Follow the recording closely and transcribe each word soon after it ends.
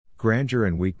Grandeur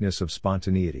and weakness of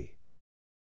spontaneity.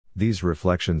 These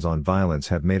reflections on violence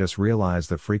have made us realize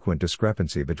the frequent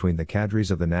discrepancy between the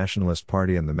cadres of the Nationalist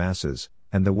Party and the masses,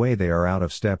 and the way they are out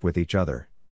of step with each other.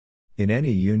 In any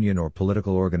union or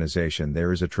political organization,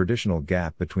 there is a traditional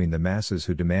gap between the masses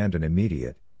who demand an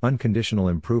immediate, unconditional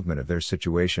improvement of their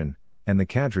situation, and the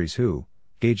cadres who,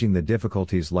 gauging the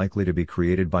difficulties likely to be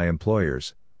created by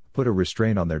employers, put a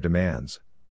restraint on their demands.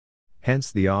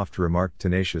 Hence the oft-remarked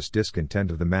tenacious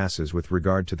discontent of the masses with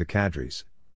regard to the cadres.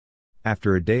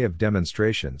 After a day of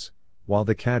demonstrations, while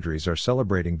the cadres are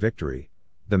celebrating victory,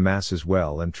 the masses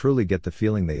well and truly get the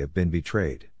feeling they have been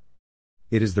betrayed.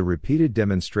 It is the repeated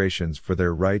demonstrations for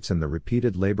their rights and the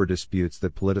repeated labor disputes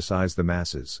that politicize the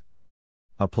masses.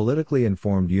 A politically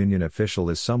informed union official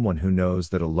is someone who knows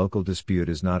that a local dispute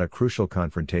is not a crucial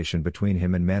confrontation between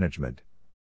him and management.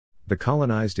 The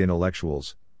colonized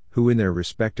intellectuals, who in their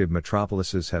respective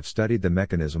metropolises have studied the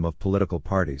mechanism of political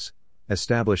parties,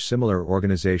 establish similar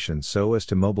organizations so as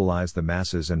to mobilize the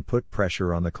masses and put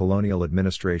pressure on the colonial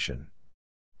administration.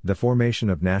 The formation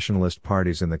of nationalist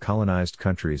parties in the colonized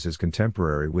countries is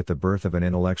contemporary with the birth of an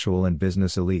intellectual and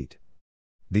business elite.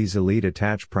 These elite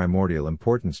attach primordial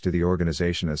importance to the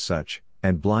organization as such,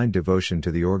 and blind devotion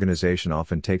to the organization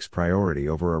often takes priority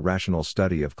over a rational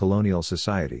study of colonial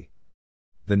society.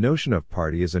 The notion of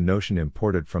party is a notion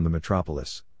imported from the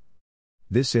metropolis.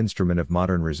 This instrument of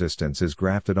modern resistance is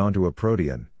grafted onto a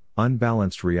protean,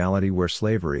 unbalanced reality where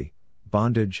slavery,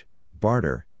 bondage,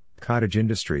 barter, cottage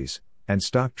industries, and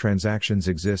stock transactions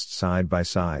exist side by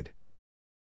side.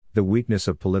 The weakness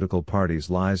of political parties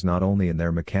lies not only in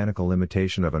their mechanical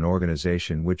imitation of an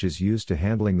organization which is used to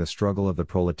handling the struggle of the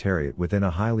proletariat within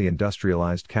a highly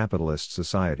industrialized capitalist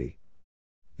society.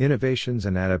 Innovations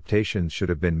and adaptations should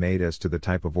have been made as to the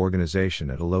type of organization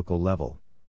at a local level.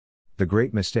 The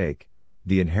great mistake,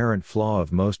 the inherent flaw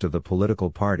of most of the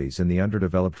political parties in the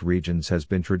underdeveloped regions has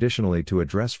been traditionally to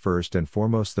address first and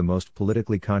foremost the most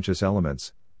politically conscious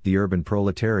elements, the urban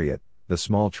proletariat, the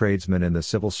small tradesmen and the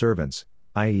civil servants,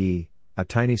 i.e., a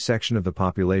tiny section of the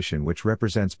population which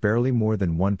represents barely more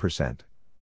than 1%.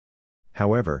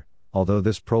 However, although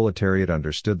this proletariat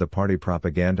understood the party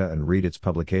propaganda and read its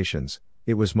publications,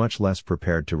 it was much less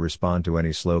prepared to respond to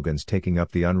any slogans taking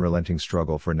up the unrelenting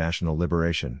struggle for national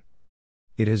liberation.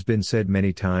 It has been said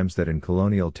many times that in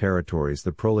colonial territories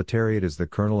the proletariat is the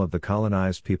kernel of the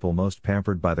colonized people most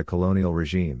pampered by the colonial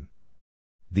regime.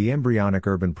 The embryonic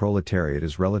urban proletariat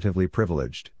is relatively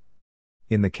privileged.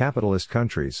 In the capitalist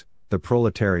countries, the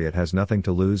proletariat has nothing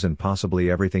to lose and possibly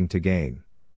everything to gain.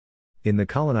 In the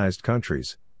colonized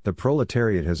countries, the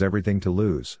proletariat has everything to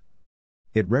lose.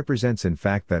 It represents in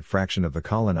fact that fraction of the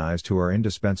colonized who are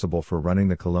indispensable for running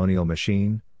the colonial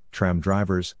machine: tram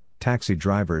drivers, taxi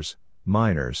drivers,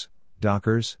 miners,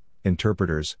 dockers,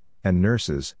 interpreters, and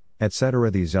nurses,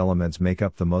 etc. These elements make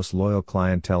up the most loyal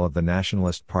clientele of the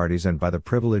nationalist parties and by the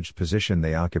privileged position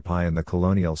they occupy in the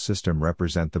colonial system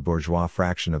represent the bourgeois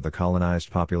fraction of the colonized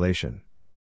population.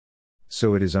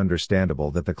 So it is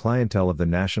understandable that the clientele of the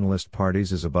nationalist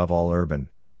parties is above all urban,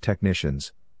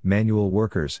 technicians, manual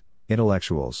workers,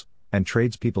 intellectuals, and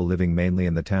tradespeople living mainly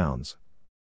in the towns.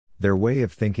 Their way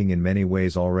of thinking in many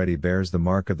ways already bears the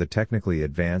mark of the technically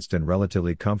advanced and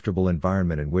relatively comfortable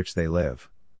environment in which they live.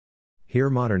 Here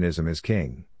modernism is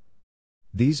king.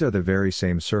 These are the very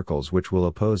same circles which will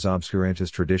oppose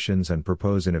obscurantist traditions and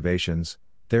propose innovations,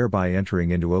 thereby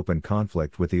entering into open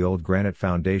conflict with the old granite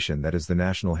foundation that is the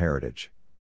national heritage.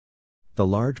 The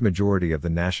large majority of the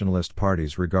nationalist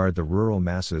parties regard the rural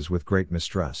masses with great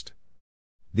mistrust.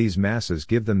 These masses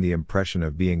give them the impression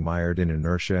of being mired in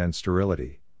inertia and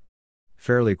sterility.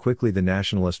 Fairly quickly the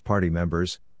Nationalist Party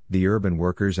members, the urban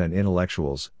workers and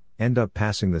intellectuals, end up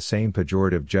passing the same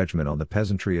pejorative judgment on the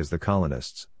peasantry as the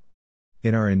colonists.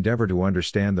 In our endeavor to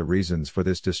understand the reasons for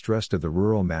this distrust of the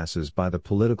rural masses by the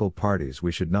political parties,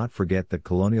 we should not forget that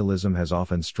colonialism has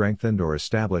often strengthened or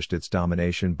established its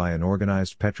domination by an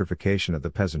organized petrification of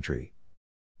the peasantry.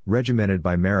 Regimented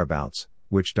by marabouts,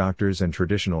 witch doctors and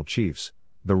traditional chiefs,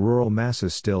 the rural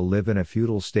masses still live in a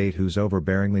feudal state whose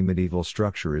overbearingly medieval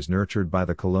structure is nurtured by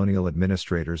the colonial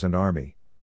administrators and army.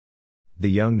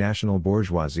 The young national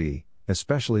bourgeoisie,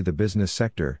 especially the business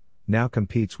sector, now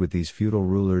competes with these feudal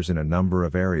rulers in a number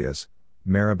of areas.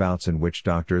 Marabouts and witch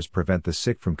doctors prevent the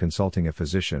sick from consulting a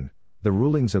physician, the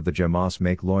rulings of the Jamas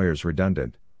make lawyers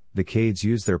redundant, the Cades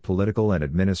use their political and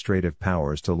administrative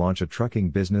powers to launch a trucking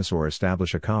business or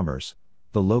establish a commerce,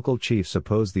 the local chiefs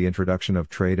oppose the introduction of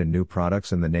trade and new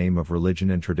products in the name of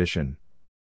religion and tradition.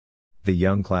 The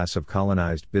young class of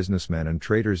colonized businessmen and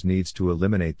traders needs to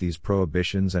eliminate these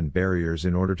prohibitions and barriers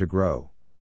in order to grow.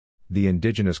 The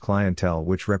indigenous clientele,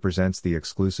 which represents the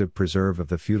exclusive preserve of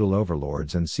the feudal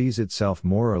overlords and sees itself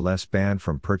more or less banned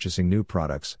from purchasing new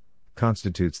products,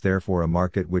 constitutes therefore a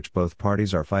market which both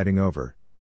parties are fighting over.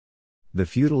 The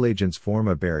feudal agents form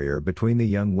a barrier between the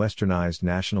young westernized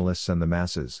nationalists and the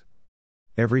masses.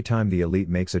 Every time the elite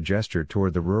makes a gesture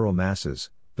toward the rural masses,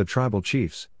 the tribal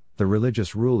chiefs, the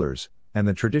religious rulers, and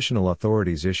the traditional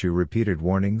authorities issue repeated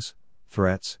warnings,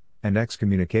 threats, and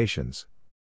excommunications.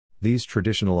 These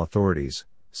traditional authorities,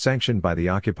 sanctioned by the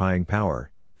occupying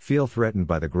power, feel threatened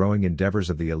by the growing endeavors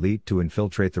of the elite to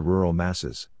infiltrate the rural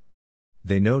masses.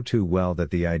 They know too well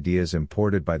that the ideas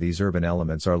imported by these urban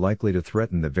elements are likely to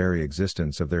threaten the very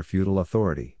existence of their feudal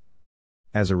authority.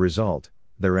 As a result,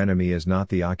 their enemy is not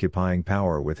the occupying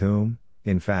power with whom,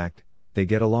 in fact, they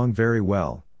get along very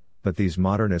well, but these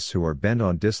modernists who are bent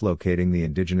on dislocating the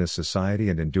indigenous society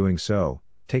and in doing so,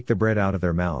 take the bread out of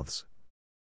their mouths.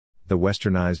 The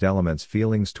westernized elements'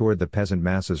 feelings toward the peasant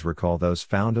masses recall those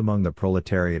found among the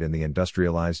proletariat in the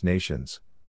industrialized nations.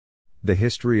 The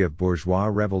history of bourgeois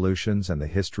revolutions and the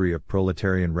history of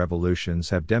proletarian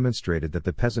revolutions have demonstrated that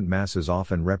the peasant masses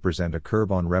often represent a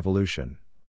curb on revolution.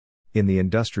 In the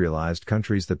industrialized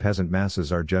countries, the peasant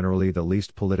masses are generally the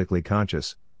least politically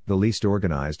conscious, the least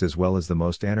organized, as well as the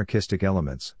most anarchistic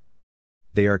elements.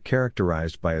 They are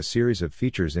characterized by a series of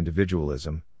features: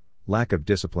 individualism, lack of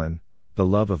discipline, the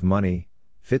love of money,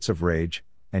 fits of rage,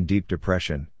 and deep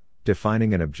depression,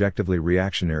 defining an objectively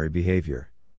reactionary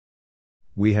behavior.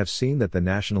 We have seen that the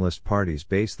nationalist parties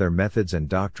base their methods and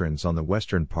doctrines on the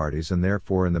Western parties and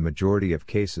therefore in the majority of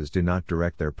cases do not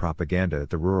direct their propaganda at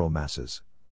the rural masses.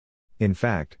 In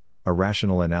fact, a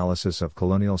rational analysis of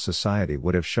colonial society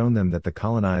would have shown them that the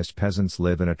colonized peasants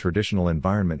live in a traditional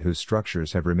environment whose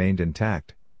structures have remained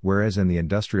intact, whereas in the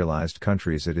industrialized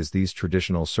countries it is these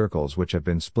traditional circles which have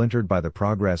been splintered by the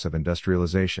progress of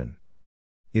industrialization.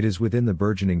 It is within the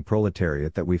burgeoning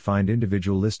proletariat that we find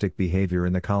individualistic behavior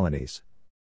in the colonies.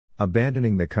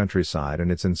 Abandoning the countryside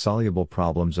and its insoluble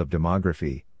problems of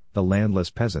demography, the landless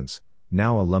peasants,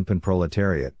 now a lumpen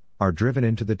proletariat, are driven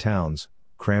into the towns,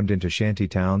 crammed into shanty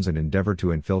towns, and endeavor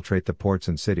to infiltrate the ports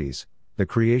and cities, the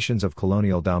creations of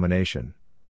colonial domination.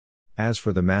 As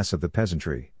for the mass of the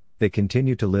peasantry, they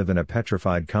continue to live in a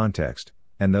petrified context,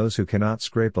 and those who cannot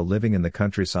scrape a living in the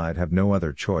countryside have no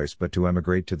other choice but to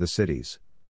emigrate to the cities.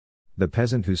 The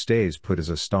peasant who stays put is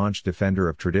a staunch defender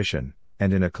of tradition,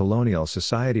 and in a colonial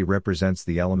society represents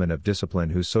the element of discipline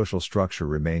whose social structure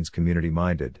remains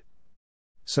community-minded.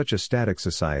 Such a static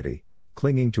society,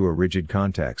 clinging to a rigid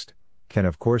context, can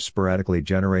of course sporadically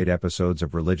generate episodes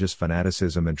of religious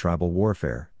fanaticism and tribal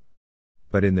warfare.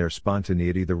 But in their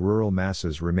spontaneity the rural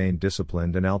masses remain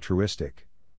disciplined and altruistic.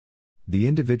 The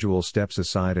individual steps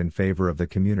aside in favor of the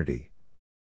community.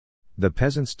 The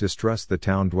peasants distrust the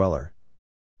town dweller.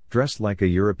 Dressed like a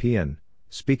European,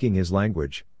 speaking his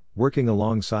language, working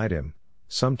alongside him,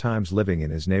 sometimes living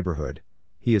in his neighborhood,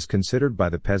 he is considered by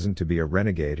the peasant to be a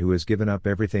renegade who has given up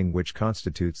everything which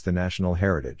constitutes the national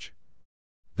heritage.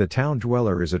 The town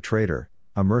dweller is a traitor,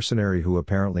 a mercenary who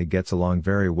apparently gets along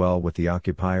very well with the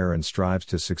occupier and strives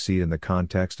to succeed in the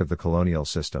context of the colonial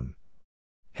system.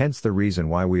 Hence the reason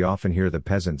why we often hear the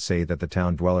peasants say that the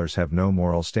town dwellers have no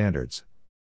moral standards.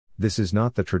 This is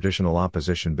not the traditional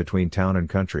opposition between town and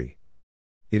country.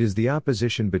 It is the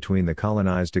opposition between the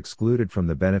colonized excluded from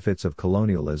the benefits of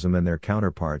colonialism and their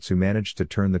counterparts who managed to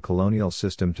turn the colonial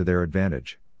system to their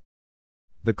advantage.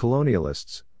 The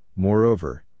colonialists,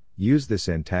 moreover, use this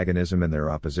antagonism in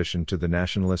their opposition to the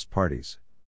nationalist parties.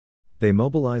 They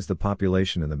mobilize the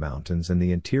population in the mountains and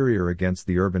the interior against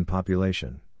the urban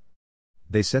population.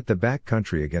 They set the back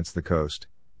country against the coast,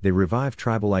 they revive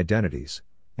tribal identities,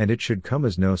 and it should come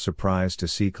as no surprise to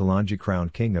see Kalanji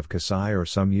crowned king of Kasai or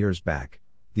some years back,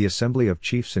 the assembly of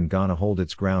chiefs in Ghana hold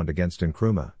its ground against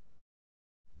Nkrumah.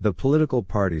 The political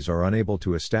parties are unable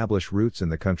to establish roots in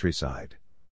the countryside.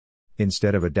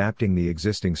 Instead of adapting the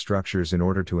existing structures in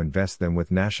order to invest them with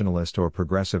nationalist or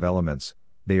progressive elements,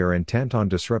 they are intent on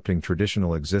disrupting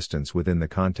traditional existence within the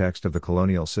context of the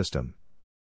colonial system.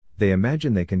 They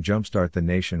imagine they can jumpstart the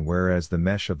nation whereas the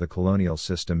mesh of the colonial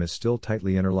system is still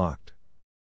tightly interlocked.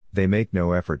 They make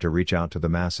no effort to reach out to the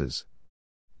masses.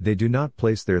 They do not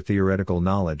place their theoretical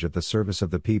knowledge at the service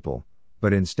of the people,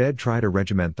 but instead try to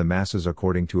regiment the masses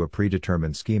according to a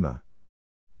predetermined schema.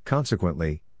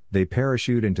 Consequently, they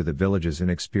parachute into the villages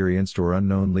inexperienced or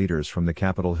unknown leaders from the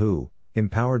capital who,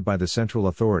 empowered by the central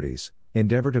authorities,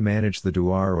 endeavor to manage the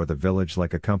douar or the village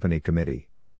like a company committee.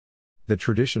 The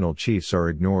traditional chiefs are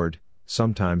ignored,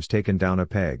 sometimes taken down a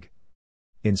peg.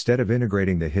 Instead of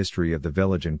integrating the history of the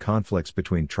village and conflicts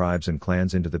between tribes and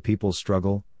clans into the people's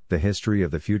struggle, The history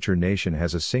of the future nation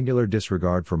has a singular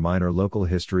disregard for minor local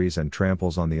histories and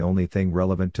tramples on the only thing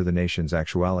relevant to the nation's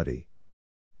actuality.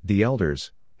 The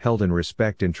elders, held in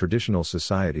respect in traditional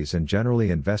societies and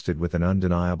generally invested with an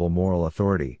undeniable moral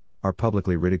authority, are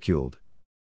publicly ridiculed.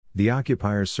 The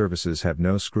occupiers' services have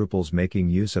no scruples making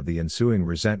use of the ensuing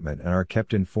resentment and are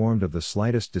kept informed of the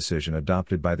slightest decision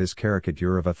adopted by this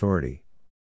caricature of authority.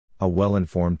 A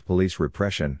well-informed police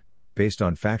repression, based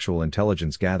on factual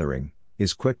intelligence gathering,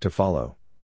 is quick to follow.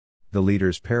 The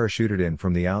leaders parachuted in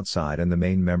from the outside and the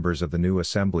main members of the new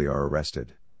assembly are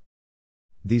arrested.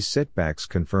 These setbacks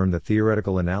confirm the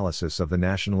theoretical analysis of the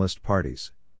nationalist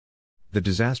parties. The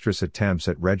disastrous attempts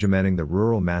at regimenting the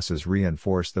rural masses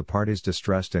reinforced the party's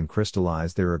distrust and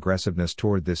crystallized their aggressiveness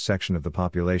toward this section of the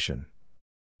population.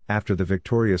 After the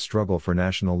victorious struggle for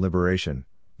national liberation,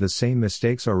 the same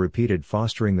mistakes are repeated,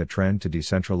 fostering the trend to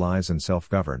decentralize and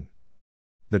self-govern.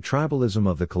 The tribalism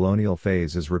of the colonial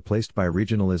phase is replaced by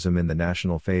regionalism in the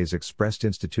national phase, expressed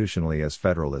institutionally as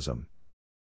federalism.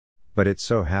 But it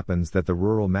so happens that the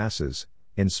rural masses,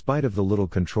 in spite of the little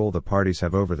control the parties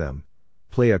have over them,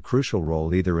 play a crucial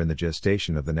role either in the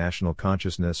gestation of the national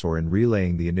consciousness or in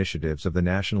relaying the initiatives of the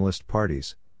nationalist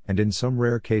parties, and in some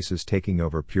rare cases taking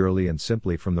over purely and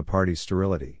simply from the party's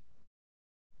sterility.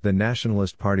 The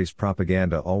nationalist party's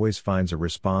propaganda always finds a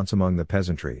response among the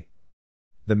peasantry.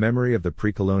 The memory of the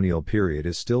pre-colonial period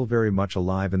is still very much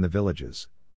alive in the villages.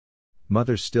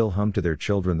 Mothers still hum to their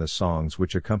children the songs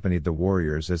which accompanied the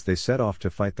warriors as they set off to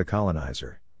fight the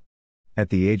colonizer. At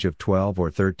the age of 12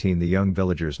 or 13, the young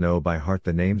villagers know by heart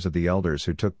the names of the elders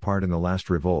who took part in the last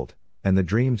revolt, and the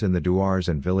dreams in the douars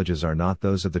and villages are not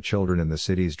those of the children in the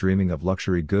cities dreaming of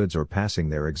luxury goods or passing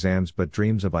their exams, but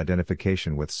dreams of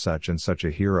identification with such and such a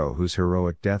hero whose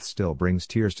heroic death still brings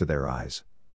tears to their eyes.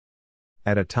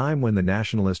 At a time when the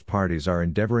nationalist parties are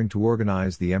endeavoring to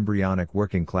organize the embryonic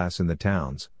working class in the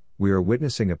towns, we are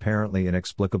witnessing apparently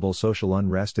inexplicable social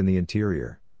unrest in the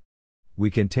interior. We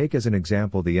can take as an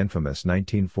example the infamous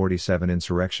 1947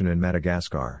 insurrection in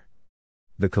Madagascar.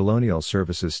 The colonial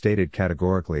services stated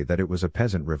categorically that it was a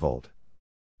peasant revolt.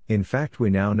 In fact, we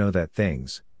now know that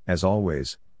things, as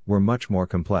always, were much more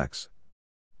complex.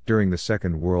 During the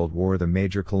Second World War, the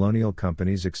major colonial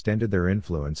companies extended their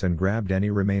influence and grabbed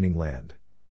any remaining land.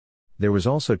 There was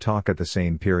also talk at the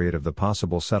same period of the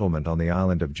possible settlement on the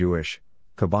island of Jewish,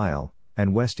 Kabyle,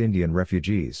 and West Indian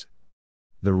refugees.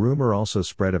 The rumor also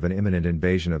spread of an imminent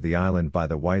invasion of the island by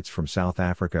the whites from South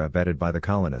Africa abetted by the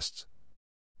colonists.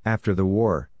 After the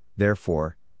war,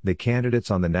 therefore, the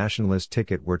candidates on the nationalist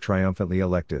ticket were triumphantly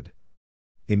elected.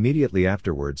 Immediately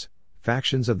afterwards,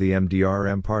 factions of the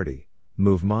MDRM party,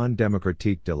 Mouvement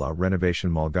Démocratique de la Rénovation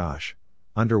Malgache,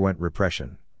 underwent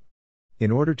repression.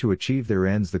 In order to achieve their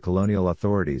ends, the colonial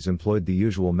authorities employed the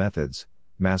usual methods: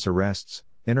 mass arrests,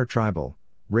 intertribal,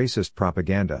 racist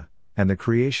propaganda, and the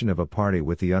creation of a party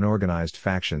with the unorganized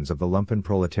factions of the lumpen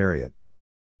proletariat.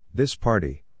 This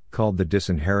party, called the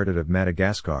Disinherited of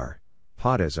Madagascar,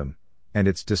 PODism, and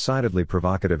its decidedly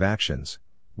provocative actions,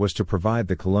 was to provide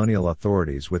the colonial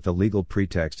authorities with the legal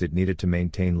pretext it needed to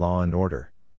maintain law and order.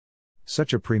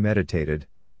 Such a premeditated,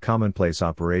 commonplace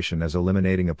operation as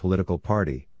eliminating a political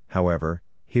party, however,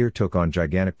 here took on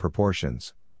gigantic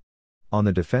proportions. On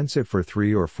the defensive for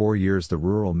 3 or 4 years, the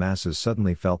rural masses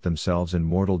suddenly felt themselves in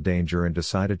mortal danger and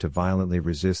decided to violently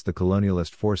resist the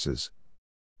colonialist forces.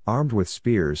 Armed with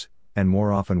spears, and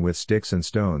more often with sticks and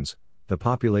stones, the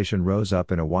population rose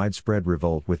up in a widespread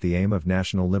revolt with the aim of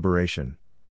national liberation.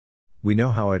 We know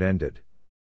how it ended.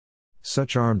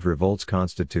 Such armed revolts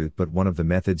constitute but one of the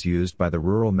methods used by the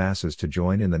rural masses to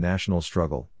join in the national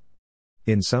struggle.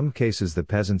 In some cases, the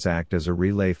peasants act as a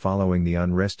relay following the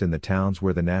unrest in the towns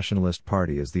where the nationalist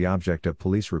party is the object of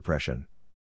police repression.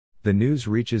 The news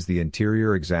reaches the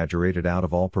interior exaggerated out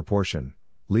of all proportion: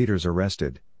 leaders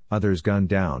arrested, others gunned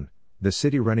down, the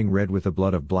city running red with the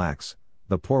blood of blacks,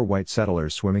 the poor white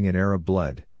settlers swimming in Arab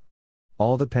blood.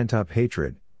 All the pent-up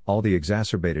hatred, all the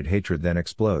exacerbated hatred then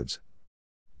explodes.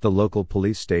 The local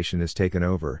police station is taken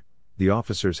over, the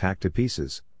officers hacked to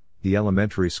pieces, the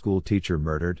elementary school teacher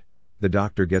murdered, the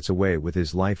doctor gets away with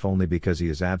his life only because he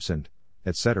is absent,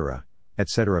 etc.,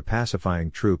 etc. Pacifying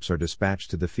troops are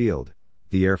dispatched to the field,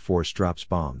 the Air Force drops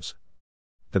bombs.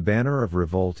 The banner of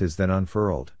revolt is then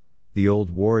unfurled, the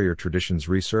old warrior traditions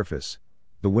resurface,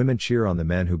 the women cheer on the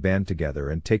men who band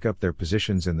together and take up their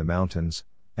positions in the mountains,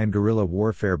 and guerrilla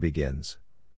warfare begins.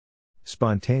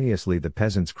 Spontaneously, the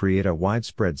peasants create a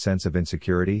widespread sense of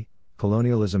insecurity,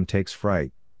 colonialism takes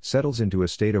fright, settles into a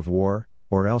state of war,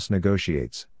 or else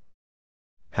negotiates.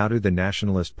 How do the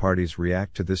nationalist parties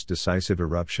react to this decisive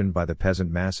eruption by the peasant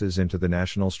masses into the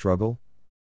national struggle?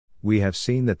 We have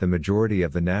seen that the majority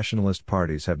of the nationalist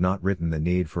parties have not written the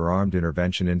need for armed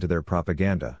intervention into their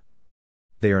propaganda.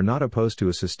 They are not opposed to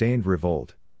a sustained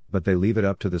revolt, but they leave it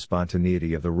up to the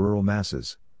spontaneity of the rural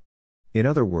masses. In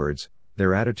other words,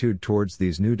 their attitude towards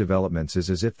these new developments is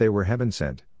as if they were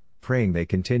heaven-sent, praying they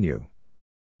continue.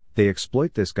 They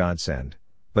exploit this godsend,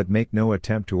 but make no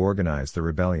attempt to organize the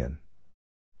rebellion.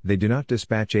 They do not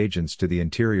dispatch agents to the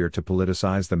interior to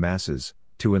politicize the masses,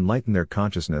 to enlighten their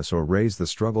consciousness or raise the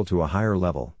struggle to a higher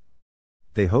level.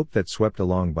 They hope that swept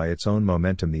along by its own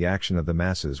momentum the action of the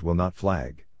masses will not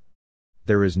flag.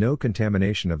 There is no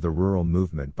contamination of the rural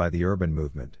movement by the urban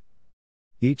movement.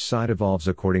 Each side evolves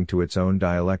according to its own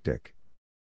dialectic.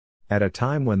 At a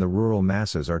time when the rural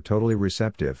masses are totally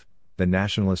receptive, the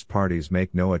nationalist parties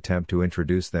make no attempt to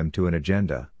introduce them to an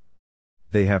agenda.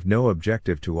 They have no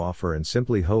objective to offer and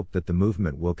simply hope that the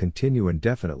movement will continue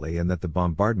indefinitely and that the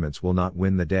bombardments will not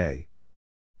win the day.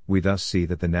 We thus see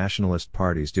that the nationalist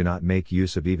parties do not make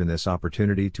use of even this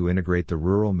opportunity to integrate the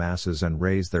rural masses and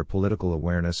raise their political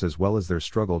awareness as well as their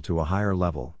struggle to a higher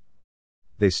level.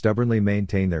 They stubbornly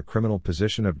maintain their criminal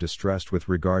position of distrust with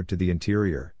regard to the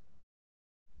interior.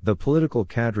 The political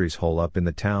cadres hole up in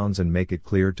the towns and make it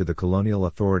clear to the colonial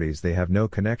authorities they have no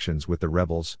connections with the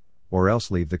rebels, or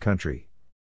else leave the country.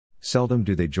 Seldom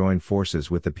do they join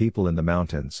forces with the people in the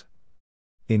mountains.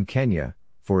 In Kenya,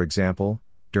 for example,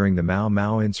 during the Mau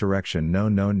Mau insurrection, no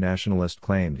known nationalist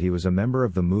claimed he was a member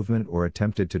of the movement or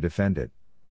attempted to defend it.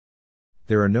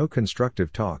 There are no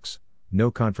constructive talks, no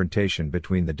confrontation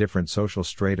between the different social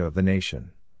strata of the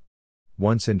nation.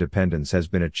 Once independence has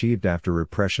been achieved after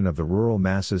repression of the rural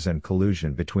masses and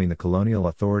collusion between the colonial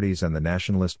authorities and the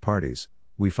nationalist parties,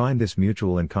 we find this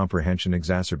mutual incomprehension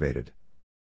exacerbated.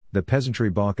 The peasantry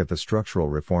balk at the structural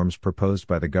reforms proposed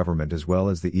by the government as well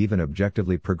as the even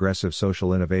objectively progressive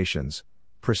social innovations,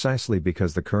 precisely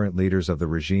because the current leaders of the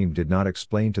regime did not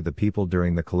explain to the people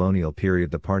during the colonial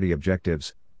period the party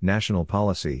objectives, national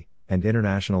policy, and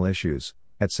international issues,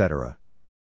 etc.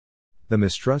 The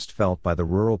mistrust felt by the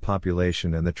rural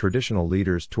population and the traditional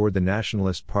leaders toward the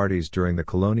nationalist parties during the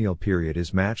colonial period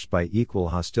is matched by equal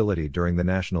hostility during the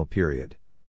national period.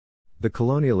 The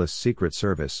colonialist secret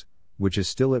service, which is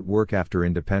still at work after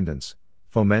independence,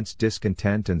 foments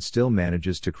discontent and still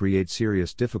manages to create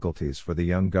serious difficulties for the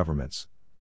young governments.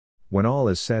 When all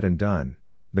is said and done,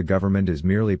 the government is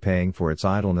merely paying for its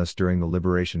idleness during the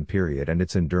liberation period and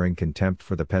its enduring contempt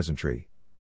for the peasantry.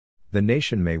 The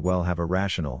nation may well have a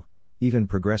rational, even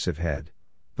progressive head,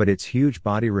 but its huge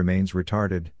body remains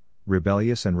retarded,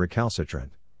 rebellious and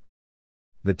recalcitrant.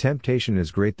 The temptation is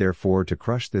great therefore to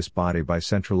crush this body by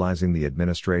centralizing the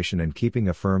administration and keeping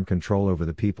a firm control over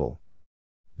the people.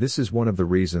 This is one of the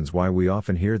reasons why we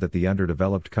often hear that the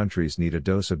underdeveloped countries need a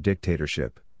dose of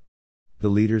dictatorship. The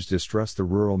leaders distrust the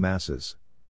rural masses.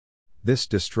 This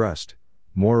distrust,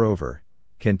 moreover,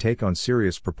 can take on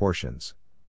serious proportions.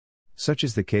 Such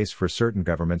is the case for certain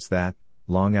governments that,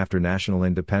 long after national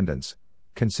independence,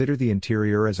 consider the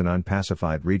interior as an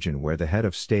unpacified region where the head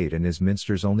of state and his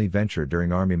ministers only venture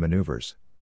during army maneuvers.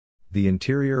 The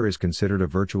interior is considered a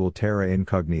virtual terra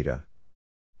incognita.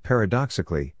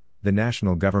 Paradoxically, the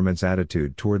national government's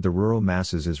attitude toward the rural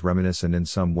masses is reminiscent in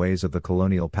some ways of the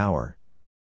colonial power.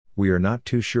 We are not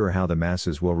too sure how the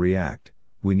masses will react.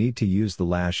 We need to use the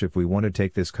lash if we want to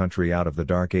take this country out of the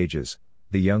dark ages,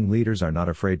 the young leaders are not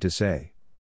afraid to say.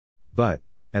 But,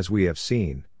 as we have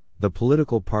seen, the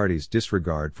political parties'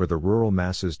 disregard for the rural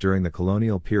masses during the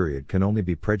colonial period can only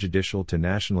be prejudicial to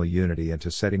national unity and to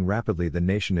setting rapidly the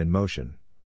nation in motion.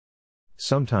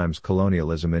 Sometimes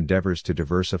colonialism endeavors to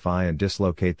diversify and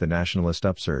dislocate the nationalist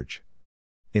upsurge.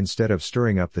 Instead of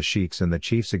stirring up the sheiks and the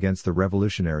chiefs against the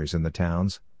revolutionaries in the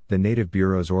towns, the native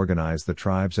bureaus organize the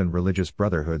tribes and religious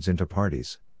brotherhoods into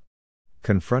parties.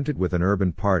 Confronted with an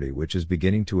urban party which is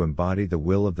beginning to embody the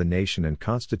will of the nation and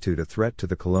constitute a threat to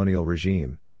the colonial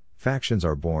regime, factions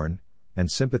are born, and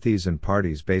sympathies and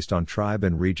parties based on tribe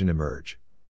and region emerge.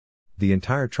 The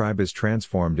entire tribe is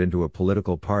transformed into a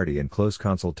political party in close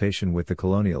consultation with the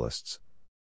colonialists.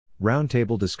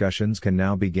 Roundtable discussions can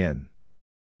now begin.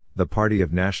 The party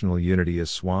of national unity is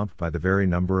swamped by the very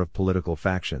number of political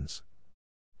factions.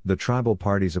 The tribal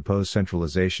parties oppose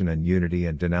centralization and unity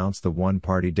and denounce the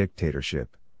one-party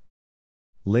dictatorship.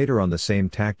 Later on, the same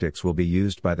tactics will be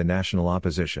used by the national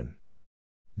opposition.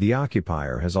 The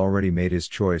occupier has already made his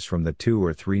choice from the 2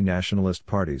 or 3 nationalist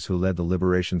parties who led the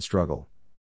liberation struggle.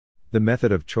 The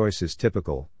method of choice is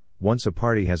typical. Once a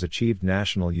party has achieved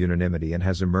national unanimity and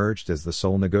has emerged as the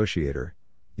sole negotiator,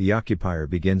 the occupier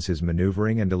begins his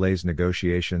maneuvering and delays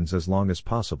negotiations as long as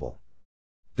possible.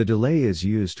 The delay is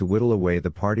used to whittle away the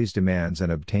party's demands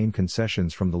and obtain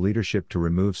concessions from the leadership to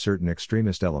remove certain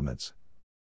extremist elements.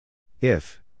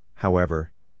 If,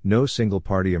 however, no single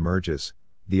party emerges,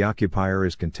 the occupier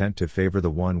is content to favor the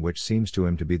one which seems to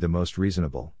him to be the most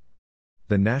reasonable.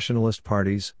 The nationalist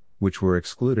parties, which were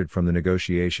excluded from the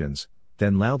negotiations,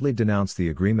 then loudly denounce the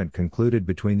agreement concluded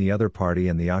between the other party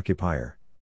and the occupier.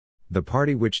 The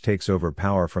party which takes over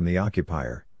power from the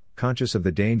occupier, conscious of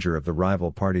the danger of the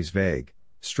rival party's vague,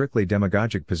 strictly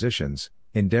demagogic positions,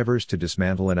 endeavors to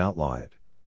dismantle and outlaw it.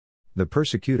 The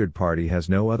persecuted party has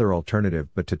no other alternative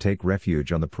but to take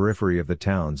refuge on the periphery of the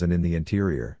towns and in the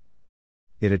interior.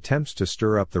 It attempts to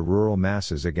stir up the rural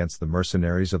masses against the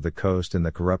mercenaries of the coast and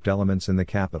the corrupt elements in the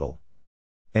capital.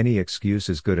 Any excuse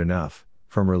is good enough,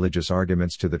 from religious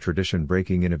arguments to the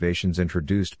tradition-breaking innovations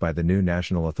introduced by the new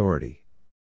national authority.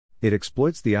 It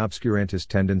exploits the obscurantist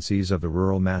tendencies of the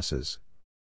rural masses.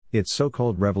 Its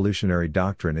so-called revolutionary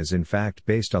doctrine is in fact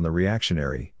based on the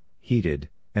reactionary, heated,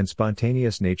 and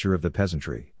spontaneous nature of the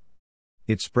peasantry.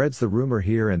 It spreads the rumor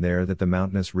here and there that the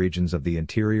mountainous regions of the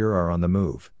interior are on the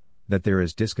move, that there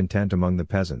is discontent among the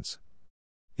peasants.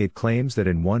 It claims that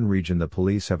in one region the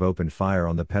police have opened fire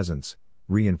on the peasants,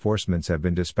 reinforcements have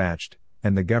been dispatched,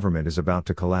 and the government is about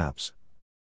to collapse.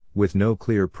 With no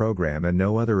clear program and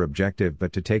no other objective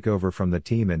but to take over from the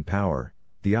team in power,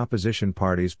 the opposition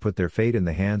parties put their fate in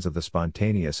the hands of the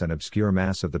spontaneous and obscure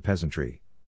mass of the peasantry.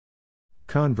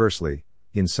 Conversely,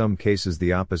 in some cases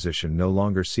the opposition no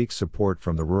longer seeks support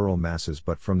from the rural masses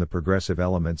but from the progressive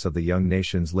elements of the young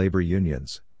nation's labor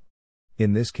unions.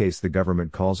 In this case the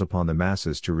government calls upon the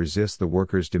masses to resist the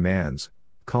workers' demands,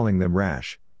 calling them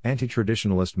rash,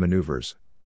 anti-traditionalist maneuvers.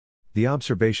 The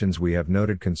observations we have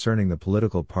noted concerning the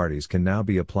political parties can now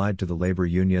be applied to the labor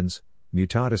unions,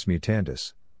 mutatis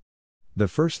mutandis. The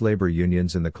first labor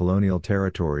unions in the colonial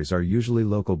territories are usually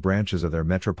local branches of their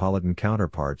metropolitan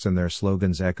counterparts and their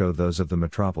slogans echo those of the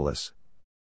metropolis.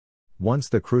 Once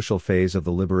the crucial phase of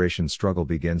the liberation struggle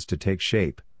begins to take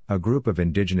shape, a group of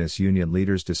indigenous union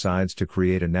leaders decides to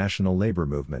create a national labor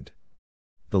movement.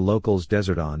 The locals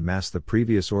desert en masse the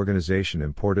previous organization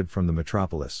imported from the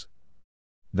metropolis.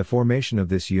 The formation of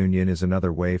this union is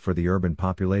another way for the urban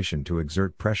population to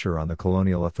exert pressure on the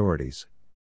colonial authorities.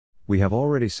 We have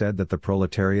already said that the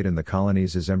proletariat in the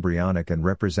colonies is embryonic and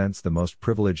represents the most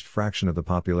privileged fraction of the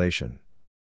population.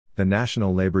 The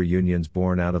national labor unions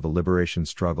born out of the liberation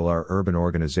struggle are urban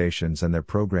organizations and their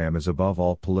program is above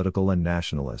all political and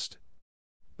nationalist.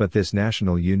 But this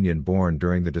national union born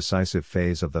during the decisive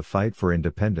phase of the fight for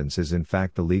independence is in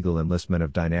fact the legal enlistment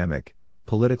of dynamic,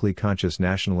 politically conscious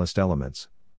nationalist elements.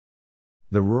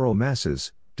 The rural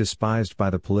masses, despised by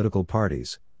the political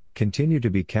parties, continue to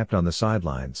be kept on the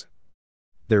sidelines.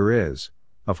 There is,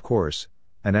 of course,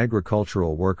 an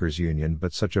agricultural workers' union,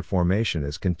 but such a formation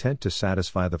is content to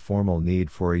satisfy the formal need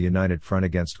for a united front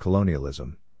against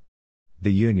colonialism.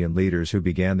 The union leaders who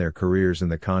began their careers in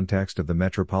the context of the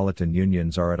metropolitan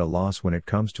unions are at a loss when it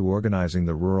comes to organizing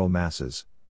the rural masses.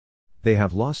 They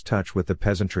have lost touch with the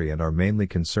peasantry and are mainly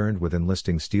concerned with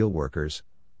enlisting steel workers,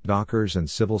 dockers and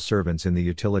civil servants in the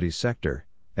utilities sector,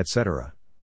 etc.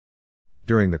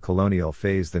 During the colonial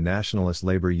phase, the nationalist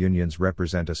labor unions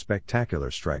represent a spectacular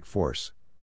strike force.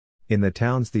 In the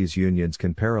towns, these unions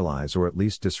can paralyze or at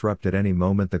least disrupt at any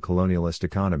moment the colonialist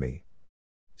economy.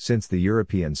 Since the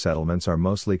European settlements are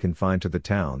mostly confined to the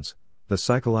towns, the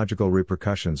psychological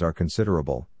repercussions are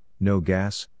considerable: no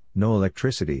gas, no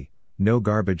electricity, no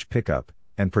garbage pickup,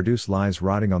 and produce lies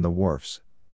rotting on the wharfs.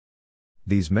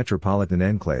 These metropolitan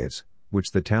enclaves,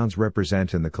 which the towns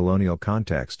represent in the colonial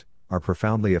context, are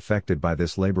profoundly affected by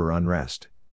this labor unrest.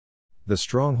 The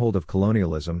stronghold of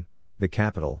colonialism, the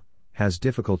capital, has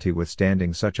difficulty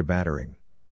withstanding such a battering.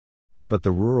 But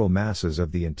the rural masses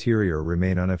of the interior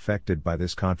remain unaffected by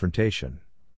this confrontation.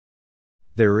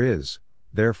 There is,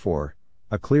 therefore,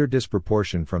 a clear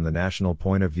disproportion from the national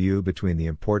point of view between the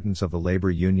importance of the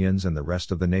labor unions and the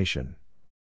rest of the nation.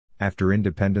 After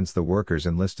independence, the workers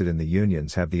enlisted in the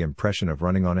unions have the impression of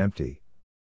running on empty.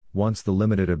 Once the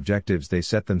limited objectives they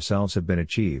set themselves have been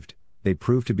achieved, they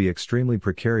prove to be extremely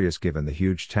precarious given the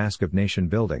huge task of nation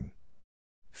building.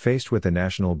 Faced with a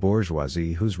national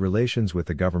bourgeoisie whose relations with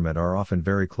the government are often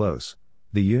very close,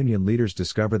 the union leaders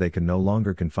discover they can no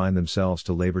longer confine themselves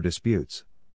to labor disputes.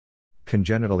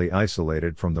 Congenitally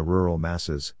isolated from the rural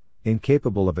masses,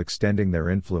 incapable of extending their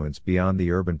influence beyond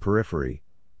the urban periphery,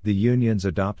 the unions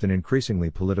adopt an increasingly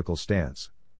political stance.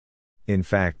 In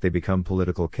fact, they become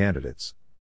political candidates.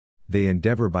 They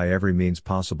endeavor by every means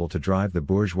possible to drive the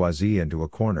bourgeoisie into a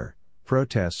corner.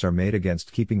 Protests are made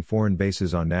against keeping foreign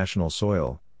bases on national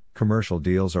soil, commercial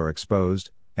deals are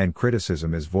exposed, and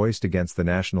criticism is voiced against the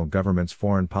national government's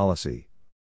foreign policy.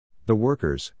 The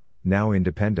workers, now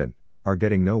independent, are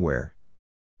getting nowhere.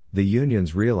 The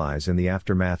unions realize in the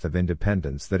aftermath of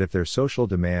independence that if their social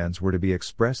demands were to be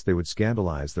expressed, they would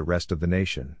scandalize the rest of the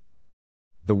nation.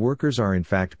 The workers are in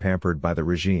fact pampered by the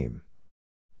regime.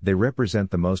 They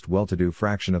represent the most well-to-do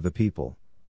fraction of the people.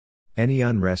 Any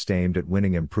unrest aimed at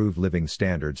winning improved living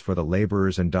standards for the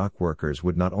laborers and dock workers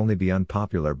would not only be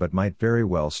unpopular but might very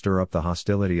well stir up the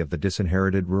hostility of the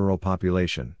disinherited rural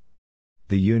population.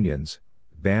 The unions,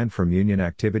 banned from union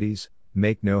activities,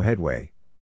 make no headway.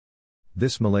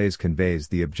 This malaise conveys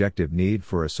the objective need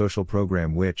for a social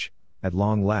program which, at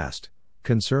long last,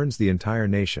 concerns the entire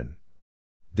nation.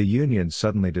 The unions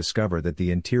suddenly discover that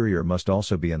the interior must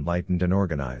also be enlightened and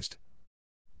organized.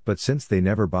 But since they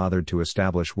never bothered to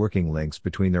establish working links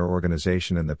between their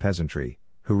organization and the peasantry,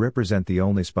 who represent the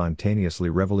only spontaneously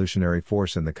revolutionary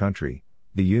force in the country,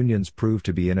 the unions prove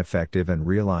to be ineffective and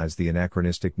realize the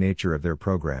anachronistic nature of their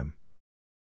program.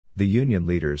 The union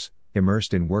leaders,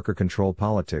 immersed in worker control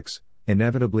politics,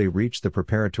 inevitably reach the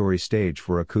preparatory stage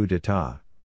for a coup d'état.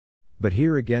 But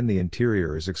here again the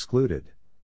interior is excluded.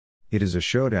 It is a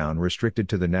showdown restricted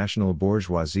to the national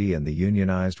bourgeoisie and the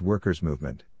unionized workers'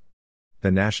 movement.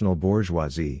 The national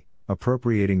bourgeoisie,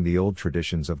 appropriating the old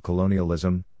traditions of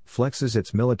colonialism, flexes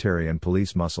its military and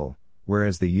police muscle,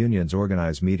 whereas the unions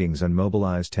organize meetings and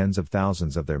mobilize tens of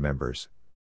thousands of their members.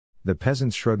 The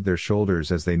peasants shrug their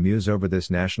shoulders as they muse over this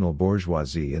national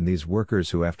bourgeoisie and these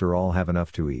workers who after all have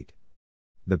enough to eat.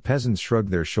 The peasants shrug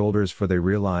their shoulders for they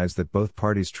realize that both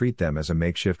parties treat them as a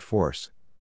makeshift force.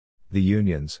 The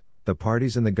unions, the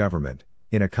parties and the government,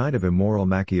 in a kind of immoral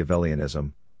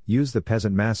Machiavellianism, use the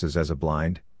peasant masses as a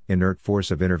blind, inert force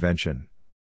of intervention.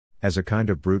 As a kind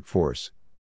of brute force.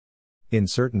 In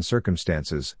certain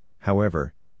circumstances,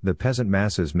 however, the peasant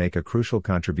masses make a crucial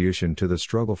contribution to the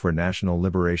struggle for national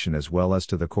liberation as well as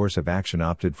to the course of action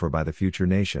opted for by the future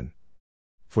nation.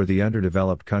 For the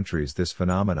underdeveloped countries this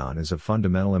phenomenon is of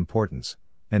fundamental importance,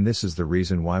 and this is the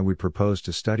reason why we propose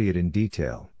to study it in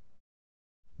detail.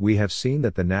 We have seen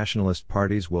that the nationalist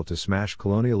party's will to smash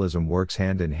colonialism works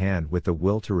hand in hand with the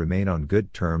will to remain on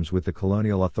good terms with the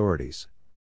colonial authorities.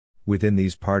 Within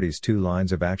these parties two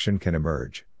lines of action can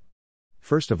emerge.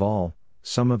 First of all,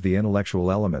 some of the intellectual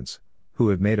elements, who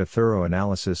have made a thorough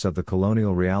analysis of the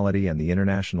colonial reality and the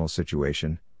international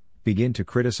situation, begin to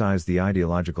criticize the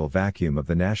ideological vacuum of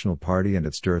the National Party and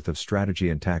its dearth of strategy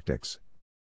and tactics.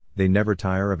 They never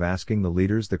tire of asking the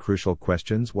leaders the crucial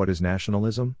questions: what is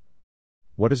nationalism?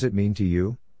 What does it mean to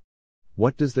you?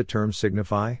 What does the term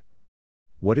signify?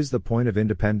 What is the point of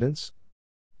independence?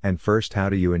 And first, how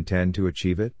do you intend to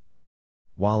achieve it?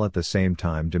 While at the same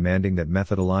time demanding that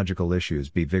methodological issues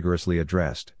be vigorously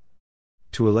addressed.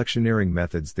 To electioneering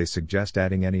methods they suggest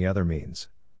adding any other means.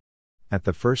 At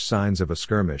the first signs of a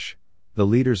skirmish, the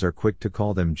leaders are quick to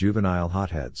call them juvenile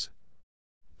hotheads.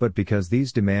 But because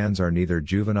these demands are neither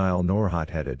juvenile nor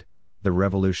hot-headed, the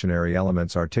revolutionary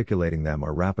elements articulating them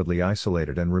are rapidly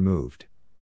isolated and removed.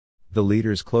 The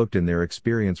leaders cloaked in their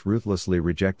experience ruthlessly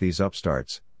reject these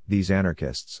upstarts, these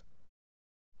anarchists.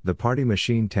 The party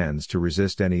machine tends to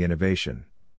resist any innovation.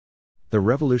 The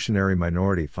revolutionary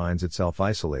minority finds itself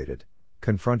isolated,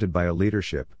 confronted by a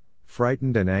leadership,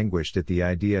 frightened and anguished at the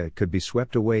idea it could be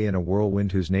swept away in a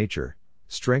whirlwind whose nature,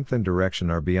 strength and direction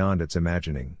are beyond its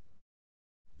imagining.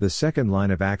 The second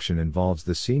line of action involves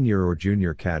the senior or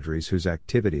junior cadres whose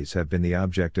activities have been the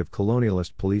object of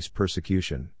colonialist police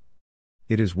persecution.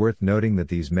 It is worth noting that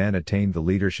these men attained the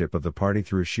leadership of the party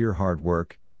through sheer hard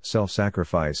work,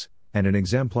 self-sacrifice, and an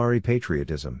exemplary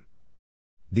patriotism.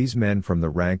 These men from the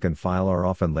rank and file are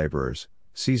often laborers,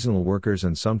 seasonal workers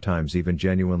and sometimes even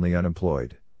genuinely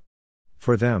unemployed.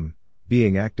 For them,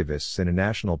 being activists in a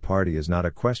national party is not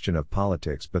a question of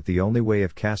politics but the only way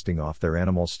of casting off their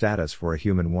animal status for a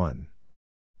human one.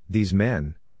 These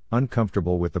men,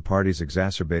 uncomfortable with the party's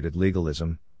exacerbated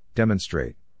legalism,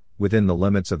 demonstrate, within the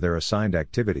limits of their assigned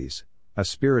activities, a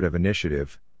spirit of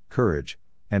initiative, courage,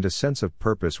 and a sense of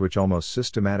purpose which almost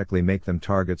systematically make them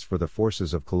targets for the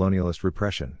forces of colonialist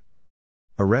repression.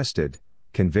 Arrested,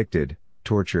 convicted,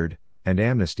 tortured, and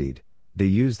amnestied, they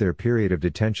use their period of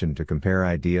detention to compare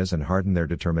ideas and harden their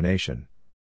determination.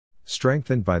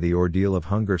 Strengthened by the ordeal of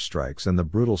hunger strikes and the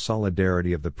brutal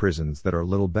solidarity of the prisons that are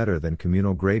little better than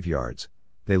communal graveyards,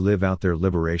 they live out their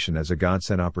liberation as a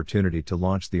God-sent opportunity to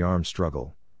launch the armed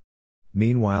struggle.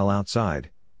 Meanwhile outside,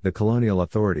 the colonial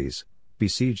authorities,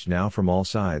 besieged now from all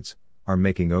sides, are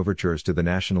making overtures to the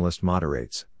nationalist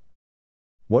moderates.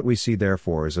 What we see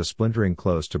therefore is a splintering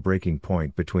close to breaking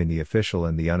point between the official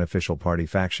and the unofficial party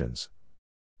factions.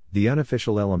 The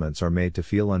unofficial elements are made to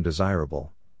feel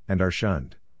undesirable, and are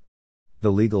shunned.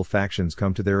 The legal factions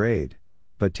come to their aid,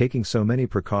 but taking so many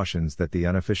precautions that the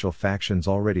unofficial factions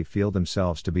already feel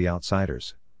themselves to be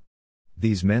outsiders.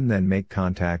 These men then make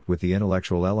contact with the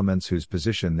intellectual elements whose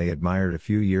position they admired a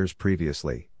few years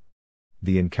previously.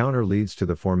 The encounter leads to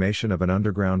the formation of an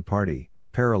underground party,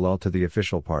 parallel to the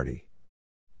official party.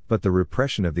 But the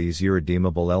repression of these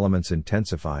irredeemable elements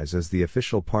intensifies as the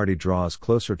official party draws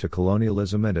closer to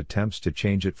colonialism and attempts to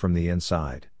change it from the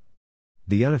inside.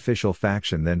 The unofficial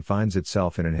faction then finds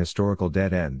itself in an historical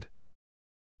dead end.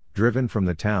 Driven from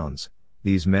the towns,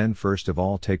 these men first of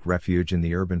all take refuge in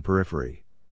the urban periphery.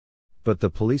 But the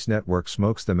police network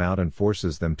smokes them out and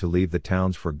forces them to leave the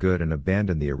towns for good and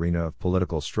abandon the arena of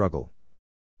political struggle.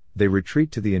 They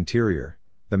retreat to the interior,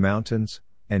 the mountains,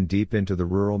 and deep into the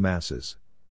rural masses.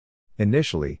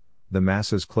 Initially, the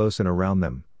masses close in around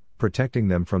them, protecting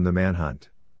them from the manhunt.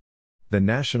 The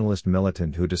nationalist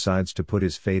militant who decides to put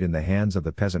his fate in the hands of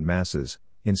the peasant masses,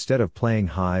 instead of playing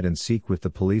hide and seek with the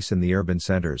police in the urban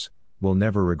centers, will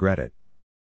never regret it.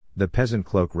 The peasant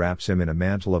cloak wraps him in a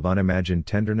mantle of unimagined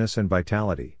tenderness and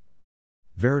vitality.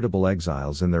 Veritable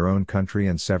exiles in their own country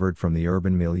and severed from the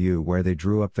urban milieu where they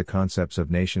drew up the concepts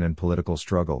of nation and political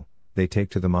struggle, they take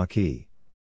to the maquis.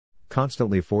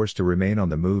 Constantly forced to remain on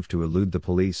the move to elude the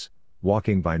police,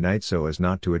 walking by night so as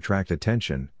not to attract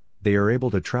attention, they are able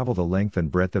to travel the length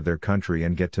and breadth of their country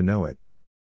and get to know it.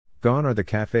 Gone are the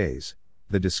cafes,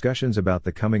 the discussions about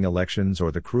the coming elections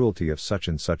or the cruelty of such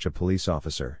and such a police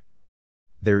officer.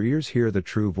 Their ears hear the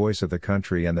true voice of the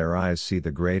country and their eyes see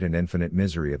the great and infinite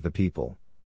misery of the people.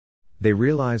 They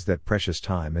realize that precious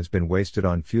time has been wasted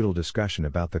on futile discussion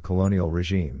about the colonial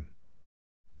regime.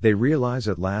 They realize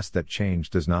at last that change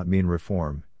does not mean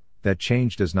reform, that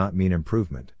change does not mean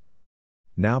improvement.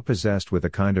 Now possessed with a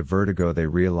kind of vertigo, they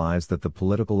realize that the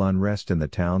political unrest in the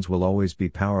towns will always be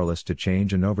powerless to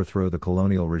change and overthrow the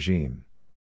colonial regime.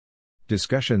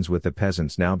 Discussions with the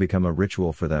peasants now become a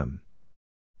ritual for them.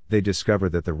 They discover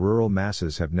that the rural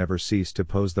masses have never ceased to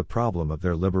pose the problem of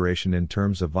their liberation in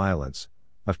terms of violence,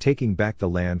 of taking back the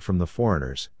land from the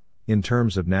foreigners, in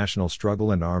terms of national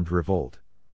struggle and armed revolt.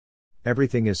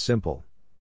 Everything is simple.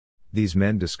 These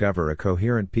men discover a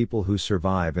coherent people who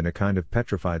survive in a kind of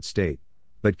petrified state,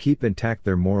 but keep intact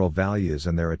their moral values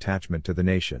and their attachment to the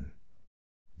nation.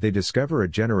 They discover a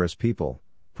generous people,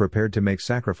 prepared to make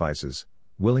sacrifices,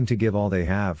 willing to give all they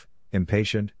have,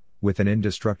 impatient, with an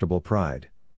indestructible pride.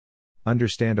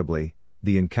 Understandably,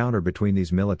 the encounter between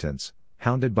these militants,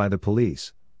 hounded by the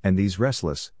police, and these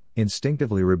restless,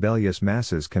 instinctively rebellious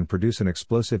masses can produce an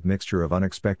explosive mixture of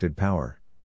unexpected power.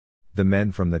 The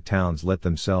men from the towns let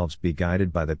themselves be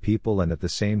guided by the people and at the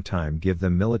same time give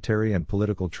them military and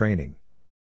political training.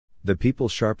 The people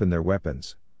sharpen their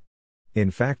weapons. In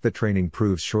fact, the training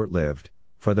proves short-lived,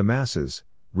 for the masses,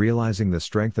 realizing the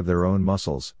strength of their own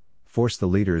muscles, force the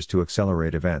leaders to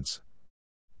accelerate events.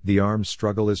 The arms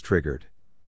struggle is triggered.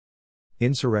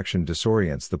 Insurrection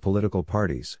disorients the political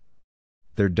parties.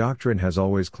 Their doctrine has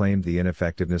always claimed the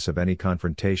ineffectiveness of any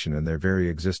confrontation, and their very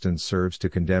existence serves to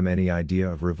condemn any idea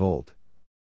of revolt.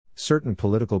 Certain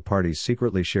political parties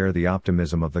secretly share the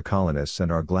optimism of the colonists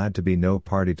and are glad to be no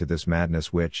party to this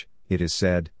madness which, it is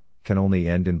said, can only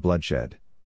end in bloodshed.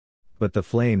 But the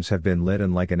flames have been lit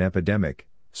and like an epidemic,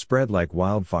 spread like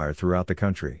wildfire throughout the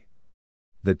country.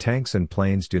 The tanks and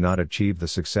planes do not achieve the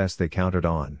success they counted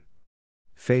on.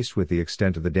 Faced with the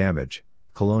extent of the damage,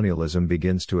 colonialism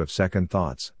begins to have second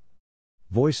thoughts.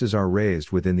 Voices are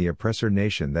raised within the oppressor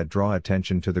nation that draw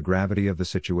attention to the gravity of the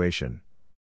situation.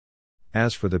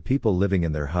 As for the people living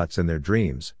in their huts and their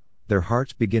dreams, their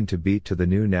hearts begin to beat to the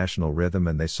new national rhythm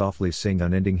and they softly sing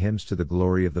unending hymns to the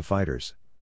glory of the fighters.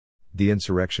 The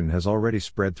insurrection has already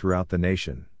spread throughout the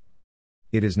nation.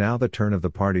 It is now the turn of the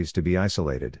parties to be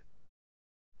isolated.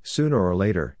 Sooner or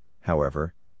later,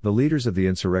 however, the leaders of the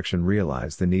insurrection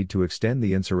realize the need to extend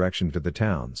the insurrection to the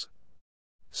towns.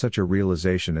 Such a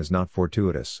realization is not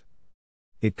fortuitous.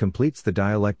 It completes the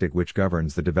dialectic which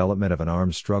governs the development of an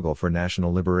armed struggle for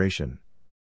national liberation.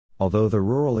 Although the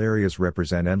rural areas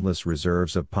represent endless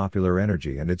reserves of popular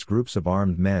energy and its groups of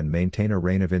armed men maintain a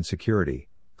reign of insecurity,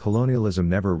 colonialism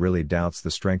never really doubts the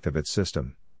strength of its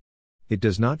system. It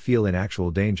does not feel in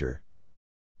actual danger.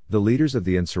 The leaders of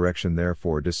the insurrection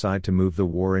therefore decide to move the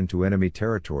war into enemy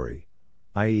territory,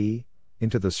 i.e.,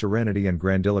 into the serenity and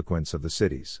grandiloquence of the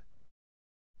cities.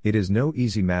 It is no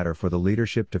easy matter for the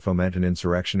leadership to foment an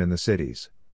insurrection in the cities.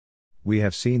 We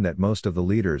have seen that most of the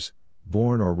leaders,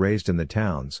 born or raised in the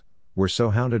towns, were so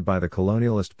hounded by the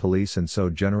colonialist police and so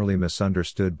generally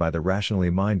misunderstood by the rationally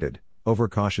minded,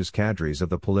 overcautious cadres of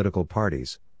the political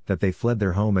parties, that they fled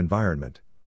their home environment.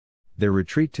 Their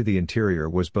retreat to the interior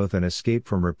was both an escape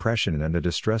from repression and a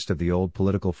distrust of the old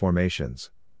political formations.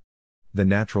 The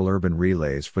natural urban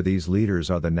relays for these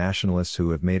leaders are the nationalists who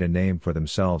have made a name for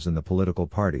themselves in the political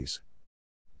parties.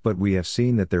 But we have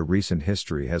seen that their recent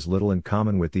history has little in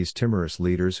common with these timorous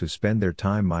leaders who spend their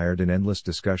time mired in endless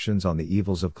discussions on the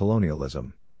evils of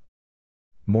colonialism.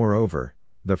 Moreover,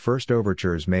 the first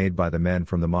overtures made by the men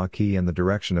from the Maquis in the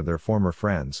direction of their former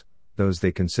friends, those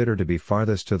they consider to be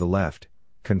farthest to the left,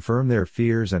 confirm their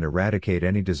fears and eradicate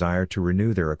any desire to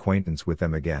renew their acquaintance with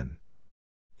them again.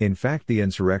 In fact, the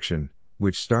insurrection,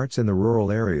 which starts in the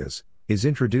rural areas, is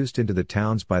introduced into the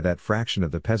towns by that fraction of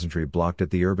the peasantry blocked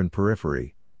at the urban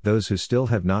periphery, those who still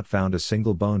have not found a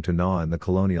single bone to gnaw in the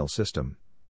colonial system.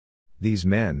 These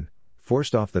men,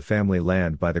 forced off the family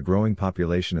land by the growing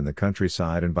population in the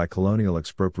countryside and by colonial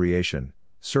expropriation,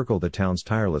 circle the towns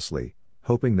tirelessly,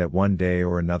 hoping that one day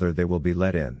or another they will be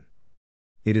let in.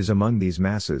 It is among these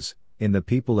masses, in the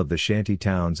people of the shanty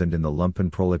towns and in the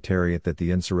lumpen proletariat that the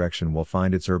insurrection will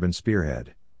find its urban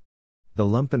spearhead. The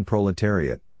lumpen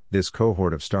proletariat, this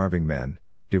cohort of starving men,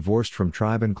 divorced from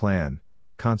tribe and clan,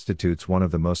 constitutes one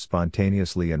of the most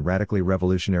spontaneously and radically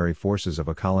revolutionary forces of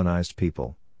a colonized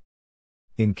people.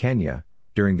 In Kenya,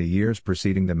 during the years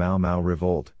preceding the Mau Mau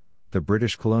revolt, the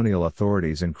British colonial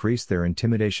authorities increased their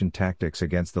intimidation tactics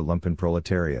against the lumpen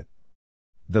proletariat.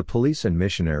 The police and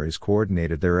missionaries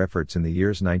coordinated their efforts in the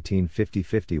years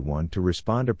 1950-51 to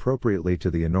respond appropriately to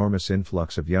the enormous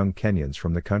influx of young Kenyans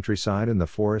from the countryside and the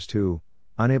forest who,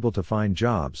 unable to find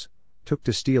jobs, took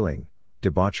to stealing,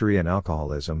 debauchery and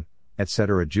alcoholism,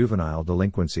 etc. Juvenile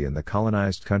delinquency in the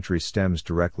colonized countries stems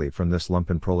directly from this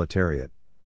lumpen proletariat.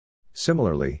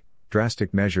 Similarly,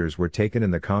 drastic measures were taken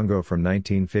in the Congo from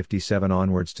 1957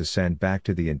 onwards to send back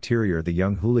to the interior the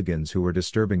young hooligans who were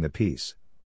disturbing the peace.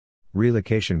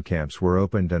 Relocation camps were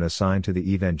opened and assigned to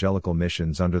the evangelical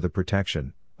missions under the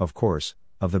protection, of course,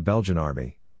 of the Belgian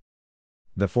army.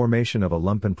 The formation of a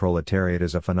lumpen proletariat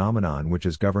is a phenomenon which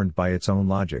is governed by its own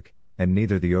logic, and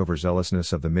neither the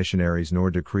overzealousness of the missionaries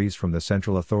nor decrees from the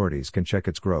central authorities can check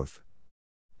its growth.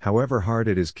 However hard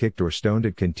it is kicked or stoned,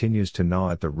 it continues to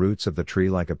gnaw at the roots of the tree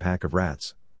like a pack of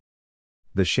rats.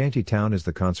 The shanty town is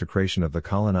the consecration of the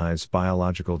colonized's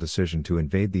biological decision to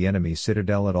invade the enemy's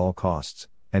citadel at all costs,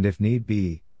 and if need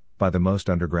be, by the most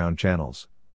underground channels.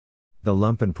 The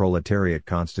lumpen proletariat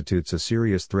constitutes a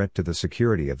serious threat to the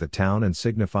security of the town and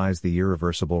signifies the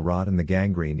irreversible rot and the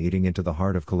gangrene eating into the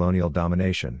heart of colonial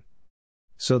domination.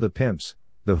 So the pimps,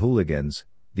 the hooligans,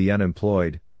 the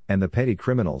unemployed, and the petty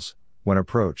criminals, when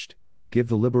approached, give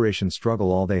the liberation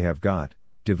struggle all they have got,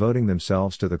 devoting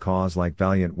themselves to the cause like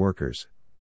valiant workers.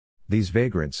 These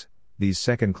vagrants, these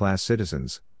second-class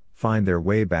citizens, find their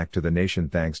way back to the nation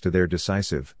thanks to their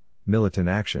decisive, militant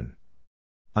action.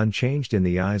 Unchanged in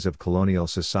the eyes of colonial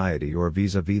society or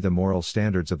vis-à-vis the moral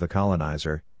standards of the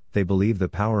colonizer, they believe the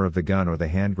power of the gun or the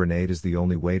hand grenade is the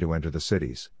only way to enter the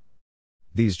cities.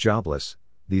 These jobless,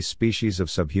 these species of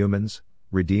subhumans,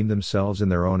 redeem themselves in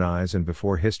their own eyes and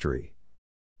before history.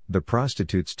 The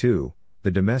prostitutes too, the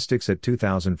domestics at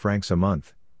 2,000 francs a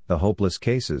month, the hopeless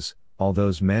cases, all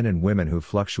those men and women who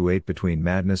fluctuate between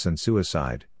madness and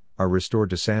suicide, are restored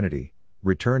to sanity,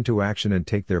 return to action and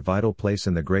take their vital place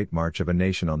in the great march of a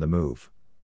nation on the move.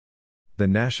 The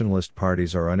nationalist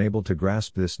parties are unable to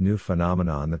grasp this new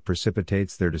phenomenon that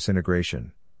precipitates their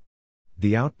disintegration.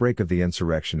 The outbreak of the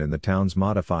insurrection in the towns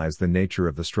modifies the nature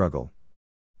of the struggle.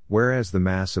 Whereas the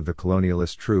mass of the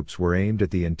colonialist troops were aimed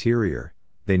at the interior,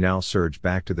 they now surge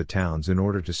back to the towns in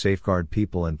order to safeguard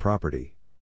people and property.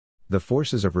 The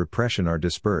forces of repression are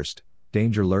dispersed,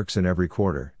 danger lurks in every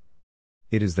quarter.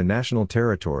 It is the national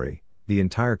territory, the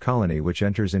entire colony, which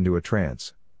enters into a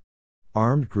trance.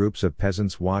 Armed groups of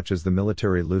peasants watch as the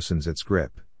military loosens its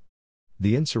grip.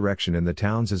 The insurrection in the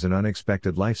towns is an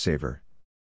unexpected lifesaver.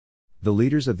 The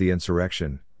leaders of the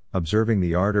insurrection, observing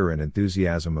the ardor and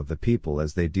enthusiasm of the people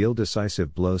as they deal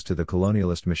decisive blows to the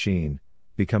colonialist machine,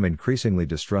 become increasingly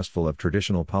distrustful of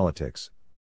traditional politics.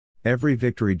 Every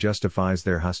victory justifies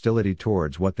their hostility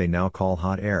towards what they now call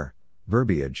hot air,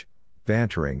 verbiage,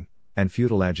 bantering, and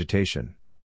futile agitation.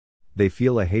 They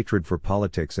feel a hatred for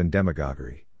politics and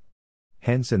demagoguery.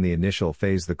 Hence in the initial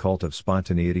phase the cult of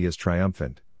spontaneity is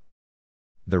triumphant.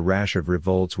 The rash of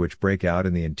revolts which break out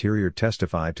in the interior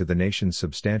testify to the nation's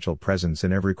substantial presence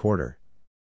in every quarter.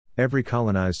 Every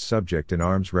colonized subject in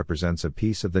arms represents a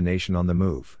piece of the nation on the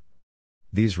move.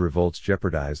 These revolts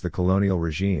jeopardize the colonial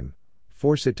regime,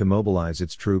 force it to mobilize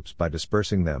its troops by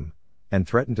dispersing them, and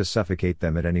threaten to suffocate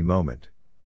them at any moment.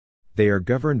 They are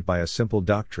governed by a simple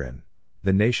doctrine: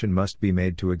 the nation must be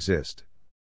made to exist.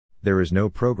 There is no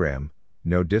program,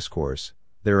 no discourse,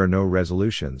 there are no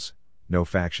resolutions, no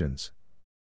factions.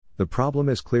 The problem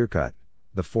is clear-cut: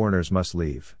 the foreigners must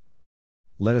leave.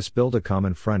 Let us build a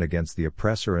common front against the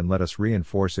oppressor and let us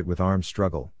reinforce it with armed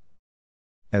struggle.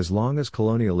 As long as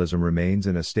colonialism remains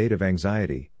in a state of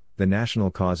anxiety, the national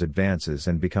cause advances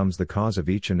and becomes the cause of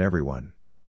each and everyone.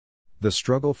 The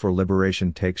struggle for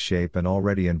liberation takes shape and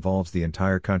already involves the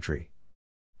entire country.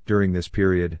 During this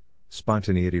period,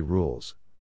 spontaneity rules.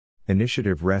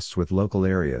 Initiative rests with local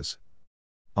areas.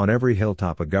 On every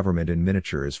hilltop a government in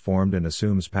miniature is formed and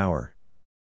assumes power.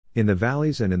 In the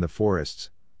valleys and in the forests,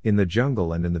 in the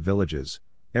jungle and in the villages,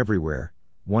 everywhere,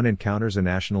 one encounters a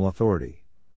national authority.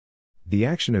 The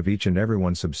action of each and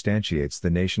everyone substantiates the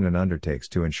nation and undertakes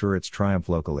to ensure its triumph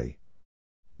locally.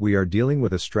 We are dealing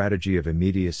with a strategy of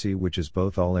immediacy which is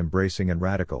both all-embracing and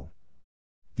radical.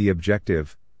 The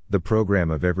objective, the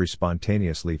program of every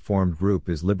spontaneously formed group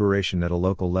is liberation at a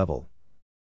local level.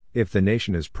 If the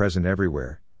nation is present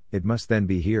everywhere, it must then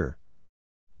be here.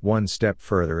 One step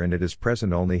further and it is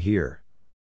present only here.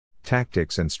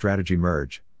 Tactics and strategy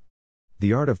merge.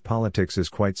 The art of politics is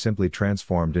quite simply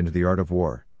transformed into the art of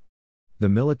war. The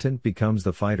militant becomes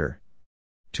the fighter.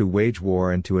 To wage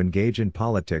war and to engage in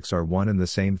politics are one and the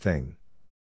same thing.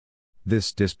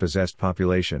 This dispossessed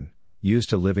population,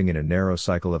 used to living in a narrow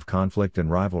cycle of conflict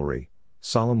and rivalry,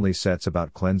 solemnly sets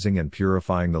about cleansing and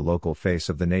purifying the local face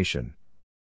of the nation.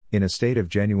 In a state of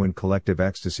genuine collective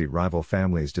ecstasy, rival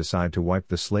families decide to wipe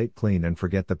the slate clean and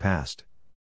forget the past.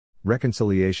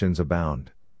 Reconciliations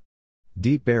abound.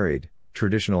 Deep buried,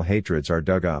 traditional hatreds are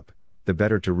dug up, the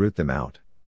better to root them out.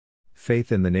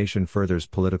 Faith in the nation furthers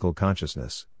political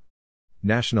consciousness.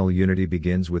 National unity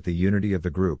begins with the unity of the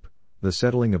group, the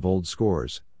settling of old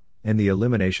scores, and the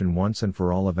elimination once and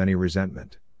for all of any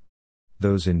resentment.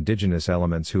 Those indigenous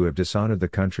elements who have dishonored the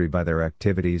country by their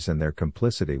activities and their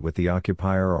complicity with the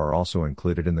occupier are also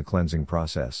included in the cleansing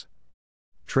process.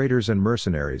 Traitors and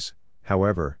mercenaries,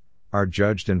 however, are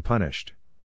judged and punished.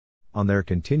 On their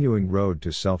continuing road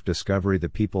to self-discovery, the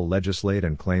people legislate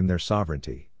and claim their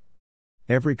sovereignty.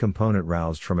 Every component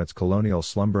roused from its colonial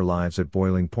slumber lies at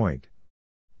boiling point.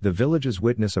 The villages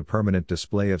witness a permanent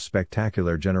display of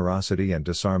spectacular generosity and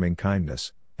disarming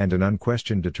kindness, and an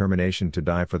unquestioned determination to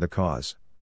die for the cause.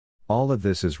 All of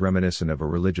this is reminiscent of a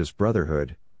religious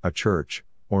brotherhood, a church,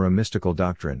 or a mystical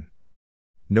doctrine.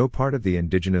 No part of the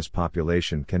indigenous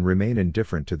population can remain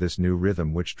indifferent to this new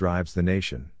rhythm which drives the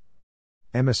nation.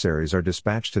 Emissaries are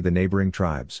dispatched to the neighboring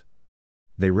tribes.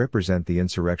 They represent the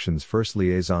insurrection's first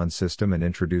liaison system and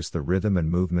introduce the rhythm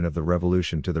and movement of the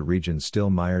revolution to the regions still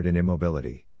mired in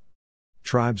immobility.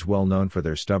 Tribes well known for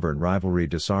their stubborn rivalry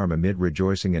disarm amid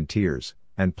rejoicing and tears,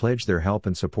 and pledge their help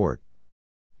and support.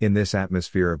 In this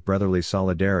atmosphere of brotherly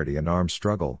solidarity and armed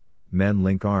struggle, men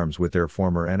link arms with their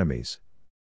former enemies.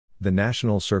 The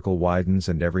national circle widens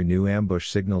and every new ambush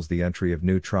signals the entry of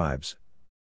new tribes.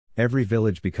 Every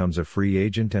village becomes a free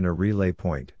agent and a relay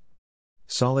point.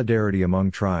 Solidarity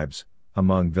among tribes,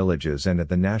 among villages and at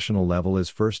the national level is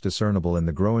first discernible in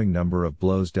the growing number of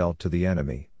blows dealt to the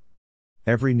enemy.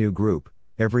 Every new group,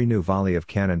 every new volley of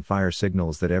cannon fire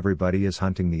signals that everybody is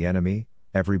hunting the enemy,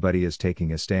 everybody is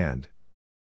taking a stand.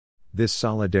 This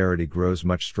solidarity grows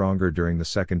much stronger during the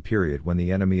second period when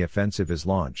the enemy offensive is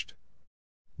launched.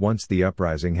 Once the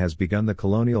uprising has begun, the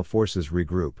colonial forces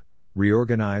regroup,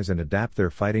 reorganize and adapt their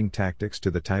fighting tactics to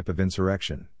the type of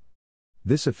insurrection.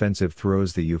 This offensive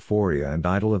throws the euphoria and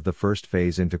idle of the first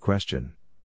phase into question.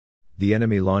 The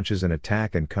enemy launches an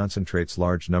attack and concentrates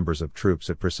large numbers of troops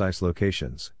at precise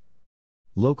locations.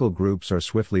 Local groups are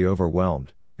swiftly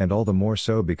overwhelmed, and all the more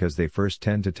so because they first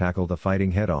tend to tackle the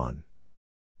fighting head-on.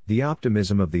 The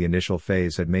optimism of the initial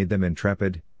phase had made them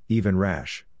intrepid, even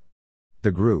rash.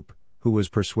 The group, who was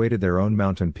persuaded their own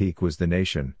mountain peak was the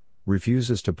nation,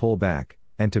 refuses to pull back,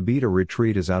 and to beat or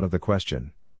retreat is out of the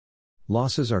question.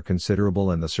 Losses are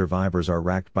considerable and the survivors are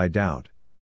racked by doubt.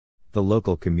 The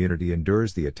local community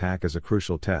endures the attack as a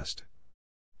crucial test.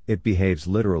 It behaves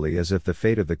literally as if the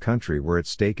fate of the country were at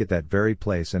stake at that very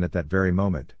place and at that very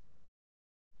moment.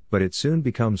 But it soon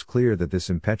becomes clear that this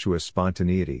impetuous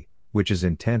spontaneity, which is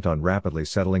intent on rapidly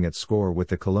settling its score with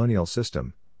the colonial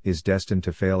system, is destined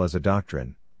to fail as a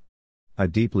doctrine. A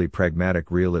deeply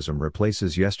pragmatic realism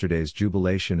replaces yesterday's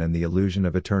jubilation and the illusion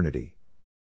of eternity.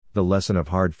 The lesson of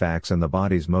hard facts and the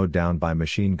bodies mowed down by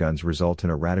machine guns result in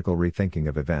a radical rethinking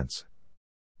of events.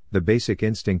 The basic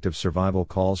instinct of survival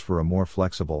calls for a more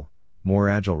flexible, more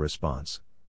agile response.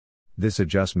 This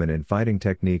adjustment in fighting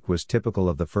technique was typical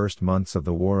of the first months of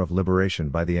the War of Liberation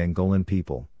by the Angolan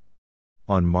people.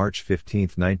 On March 15,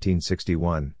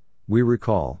 1961, we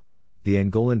recall, the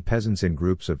Angolan peasants in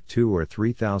groups of 2,000 or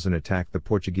 3,000 attacked the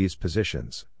Portuguese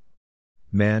positions.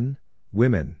 Men,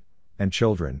 women, and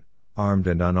children, armed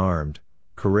and unarmed,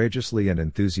 courageously and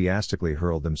enthusiastically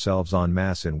hurled themselves en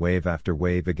masse in wave after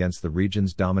wave against the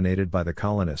regions dominated by the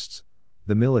colonists,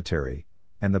 the military,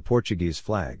 and the Portuguese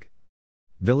flag.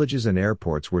 Villages and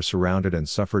airports were surrounded and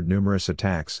suffered numerous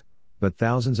attacks, but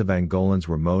thousands of Angolans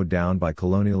were mowed down by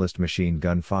colonialist machine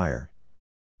gun fire.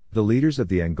 The leaders of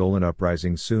the Angolan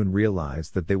uprising soon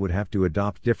realized that they would have to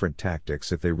adopt different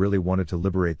tactics if they really wanted to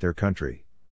liberate their country.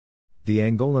 The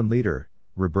Angolan leader,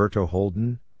 Roberto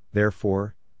Holden,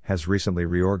 therefore, has recently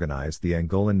reorganized the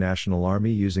Angolan National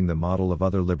Army using the model of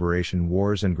other liberation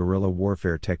wars and guerrilla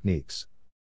warfare techniques.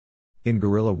 In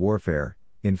guerrilla warfare,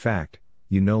 in fact,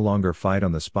 you no longer fight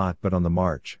on the spot but on the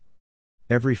march.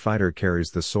 Every fighter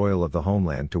carries the soil of the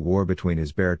homeland to war between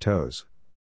his bare toes.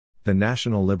 The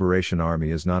National Liberation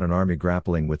Army is not an army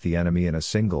grappling with the enemy in a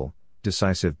single,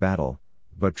 decisive battle,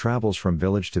 but travels from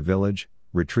village to village,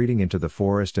 retreating into the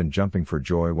forest and jumping for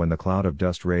joy when the cloud of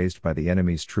dust raised by the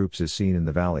enemy's troops is seen in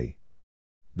the valley.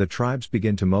 The tribes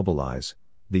begin to mobilize,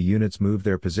 the units move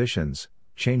their positions,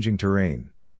 changing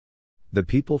terrain. The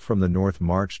people from the north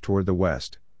march toward the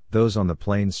west, those on the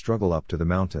plains struggle up to the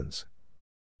mountains.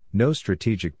 No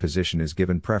strategic position is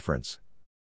given preference.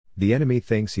 The enemy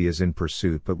thinks he is in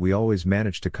pursuit, but we always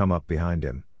manage to come up behind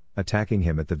him, attacking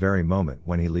him at the very moment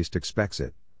when he least expects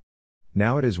it.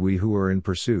 Now it is we who are in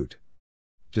pursuit.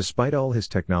 Despite all his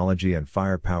technology and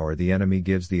firepower, the enemy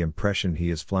gives the impression he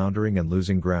is floundering and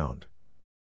losing ground.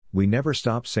 We never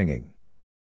stop singing.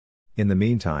 In the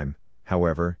meantime,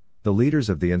 however, the leaders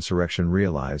of the insurrection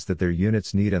realize that their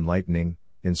units need enlightening,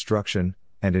 instruction,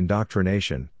 and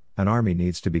indoctrination. An army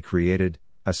needs to be created,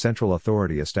 a central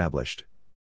authority established.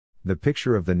 The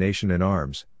picture of the nation in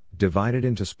arms, divided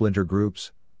into splinter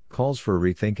groups, calls for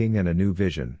rethinking and a new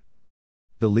vision.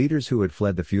 The leaders who had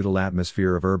fled the feudal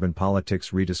atmosphere of urban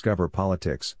politics rediscover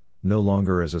politics, no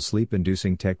longer as a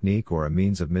sleep-inducing technique or a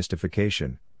means of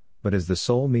mystification, but as the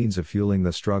sole means of fueling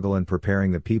the struggle and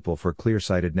preparing the people for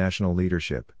clear-sighted national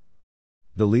leadership.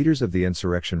 The leaders of the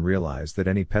insurrection realize that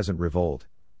any peasant revolt,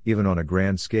 even on a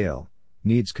grand scale,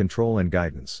 needs control and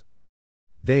guidance.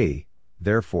 They,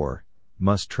 therefore,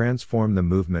 must transform the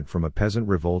movement from a peasant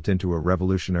revolt into a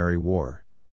revolutionary war.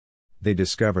 They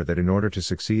discover that in order to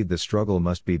succeed, the struggle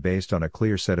must be based on a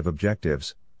clear set of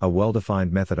objectives, a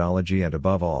well-defined methodology, and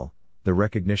above all, the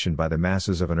recognition by the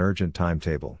masses of an urgent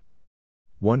timetable.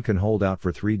 One can hold out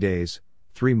for 3 days,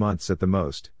 3 months at the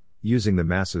most, using the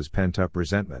masses' pent-up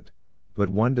resentment. But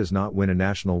one does not win a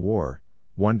national war,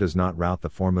 one does not rout the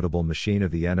formidable machine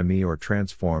of the enemy or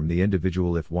transform the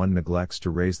individual if one neglects to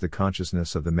raise the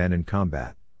consciousness of the men in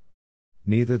combat.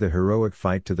 Neither the heroic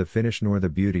fight to the finish nor the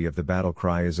beauty of the battle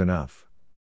cry is enough.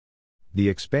 The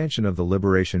expansion of the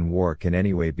liberation war can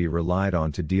anyway be relied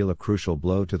on to deal a crucial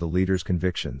blow to the leader's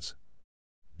convictions.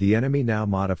 The enemy now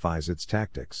modifies its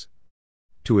tactics.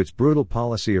 To its brutal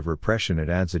policy of repression it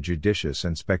adds a judicious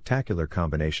and spectacular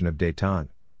combination of détente,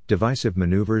 divisive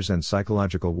maneuvers and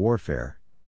psychological warfare.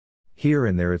 Here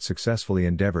and there it successfully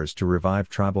endeavors to revive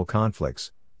tribal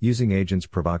conflicts, using agents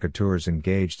provocateurs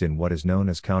engaged in what is known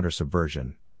as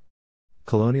counter-subversion.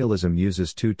 Colonialism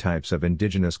uses 2 types of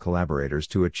indigenous collaborators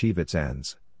to achieve its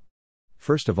ends.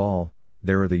 First of all,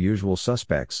 there are the usual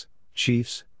suspects,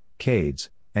 chiefs, cades,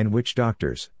 and witch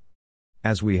doctors.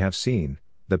 As we have seen,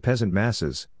 the peasant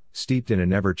masses, steeped in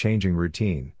an ever-changing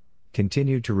routine,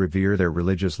 continue to revere their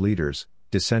religious leaders,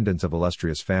 descendants of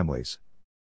illustrious families.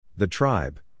 The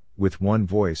tribe, with one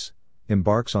voice,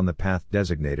 embarks on the path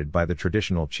designated by the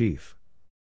traditional chief.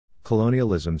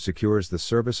 Colonialism secures the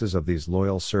services of these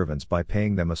loyal servants by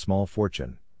paying them a small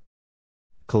fortune.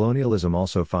 Colonialism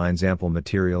also finds ample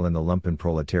material in the lumpen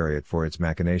proletariat for its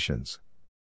machinations.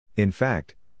 In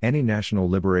fact, any national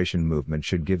liberation movement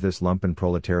should give this lumpen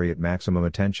proletariat maximum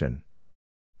attention.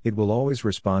 It will always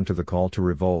respond to the call to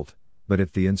revolt, but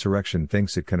if the insurrection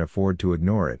thinks it can afford to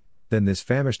ignore it, then this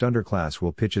famished underclass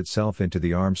will pitch itself into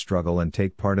the armed struggle and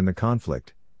take part in the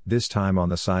conflict, this time on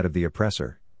the side of the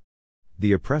oppressor.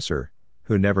 The oppressor,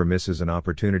 who never misses an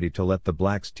opportunity to let the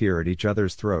blacks tear at each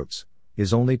other's throats,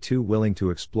 is only too willing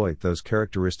to exploit those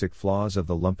characteristic flaws of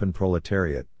the lumpen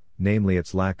proletariat, namely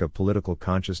its lack of political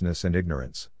consciousness and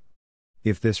ignorance.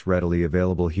 If this readily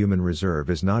available human reserve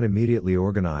is not immediately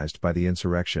organized by the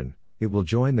insurrection, it will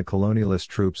join the colonialist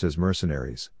troops as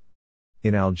mercenaries.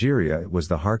 In Algeria it was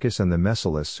the Harkis and the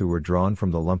Messalists who were drawn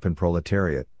from the lumpen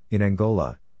proletariat. In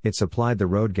Angola, it supplied the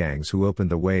road gangs who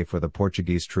opened the way for the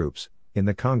Portuguese troops. In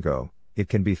the Congo, it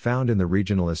can be found in the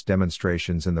regionalist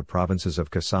demonstrations in the provinces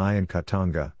of Kasai and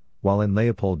Katanga, while in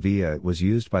Leopoldville it was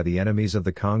used by the enemies of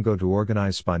the Congo to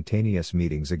organize spontaneous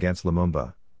meetings against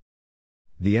Lumumba.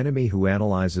 The enemy who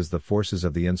analyzes the forces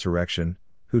of the insurrection,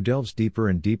 who delves deeper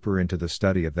and deeper into the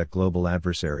study of that global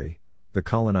adversary, the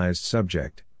colonized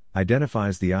subject,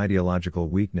 identifies the ideological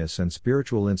weakness and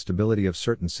spiritual instability of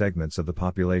certain segments of the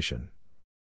population.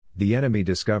 The enemy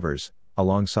discovers,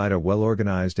 alongside a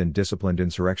well-organized and disciplined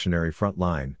insurrectionary front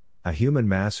line, a human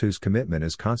mass whose commitment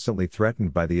is constantly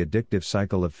threatened by the addictive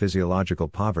cycle of physiological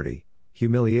poverty,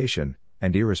 humiliation,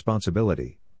 and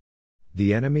irresponsibility.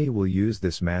 The enemy will use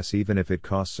this mass even if it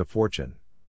costs a fortune.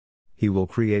 He will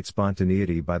create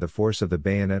spontaneity by the force of the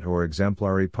bayonet or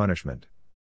exemplary punishment.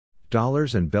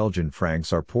 Dollars and Belgian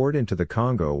francs are poured into the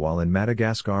Congo, while in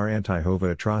Madagascar anti-Hova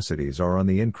atrocities are on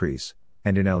the increase,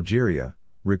 and in Algeria,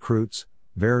 recruits,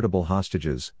 veritable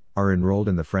hostages, are enrolled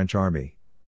in the French army.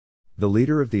 The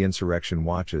leader of the insurrection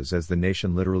watches as the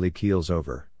nation literally keels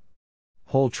over.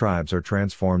 Whole tribes are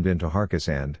transformed into Harkis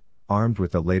and, armed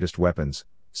with the latest weapons,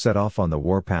 set off on the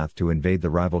warpath to invade the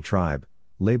rival tribe,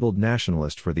 labeled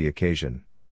nationalist for the occasion.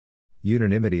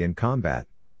 Unanimity in combat,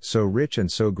 so rich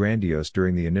and so grandiose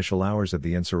during the initial hours of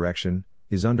the insurrection,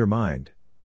 is undermined.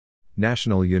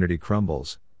 National unity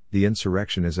crumbles, the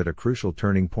insurrection is at a crucial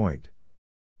turning point.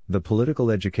 The political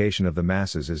education of the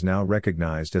masses is now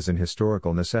recognized as an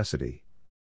historical necessity.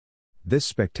 This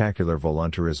spectacular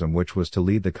voluntarism, which was to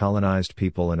lead the colonized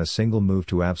people in a single move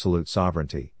to absolute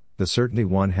sovereignty, the certainty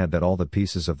one had that all the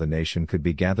pieces of the nation could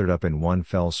be gathered up in one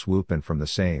fell swoop and from the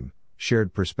same,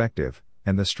 shared perspective,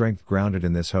 and the strength grounded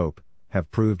in this hope, have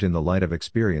proved in the light of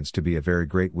experience to be a very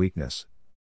great weakness.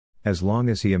 As long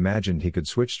as he imagined he could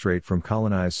switch straight from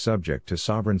colonized subject to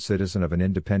sovereign citizen of an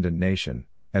independent nation,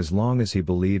 as long as he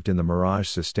believed in the mirage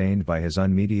sustained by his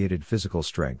unmediated physical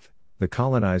strength, the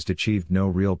colonized achieved no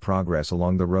real progress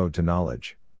along the road to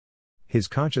knowledge. His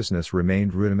consciousness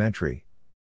remained rudimentary.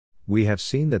 We have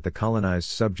seen that the colonized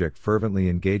subject fervently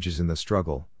engages in the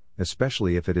struggle,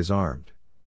 especially if it is armed.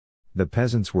 The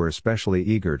peasants were especially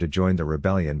eager to join the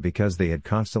rebellion because they had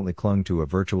constantly clung to a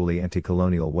virtually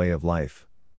anti-colonial way of life.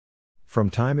 From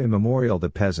time immemorial, the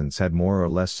peasants had more or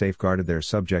less safeguarded their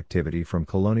subjectivity from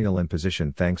colonial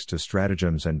imposition thanks to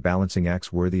stratagems and balancing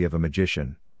acts worthy of a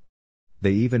magician.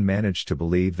 They even managed to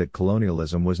believe that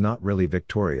colonialism was not really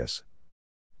victorious.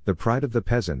 The pride of the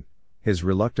peasant, his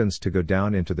reluctance to go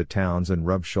down into the towns and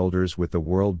rub shoulders with the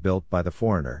world built by the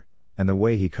foreigner, and the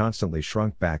way he constantly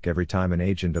shrunk back every time an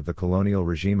agent of the colonial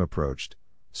regime approached,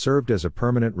 served as a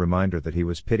permanent reminder that he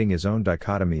was pitting his own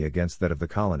dichotomy against that of the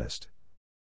colonist.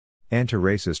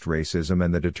 Anti-racist racism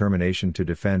and the determination to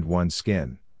defend one's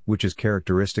skin, which is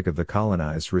characteristic of the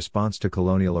colonized response to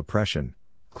colonial oppression,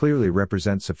 clearly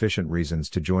represent sufficient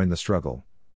reasons to join the struggle.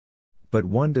 But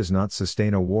one does not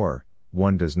sustain a war,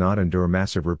 one does not endure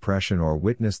massive repression or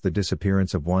witness the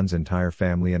disappearance of one's entire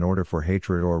family in order for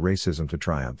hatred or racism to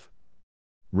triumph.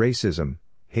 Racism,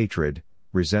 hatred,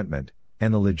 resentment,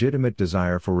 and the legitimate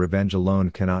desire for revenge alone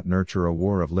cannot nurture a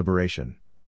war of liberation.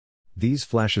 These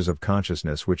flashes of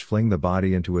consciousness which fling the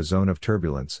body into a zone of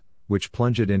turbulence, which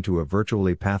plunge it into a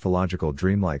virtually pathological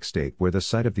dreamlike state where the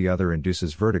sight of the other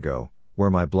induces vertigo, where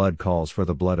my blood calls for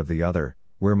the blood of the other,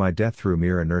 where my death through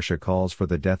mere inertia calls for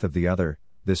the death of the other,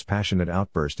 this passionate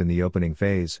outburst in the opening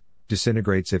phase,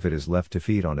 disintegrates if it is left to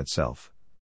feed on itself.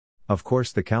 Of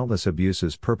course, the countless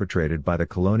abuses perpetrated by the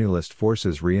colonialist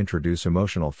forces reintroduce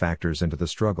emotional factors into the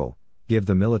struggle, give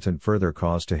the militant further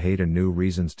cause to hate and new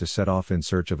reasons to set off in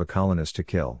search of a colonist to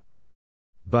kill.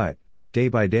 But, day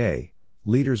by day,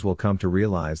 leaders will come to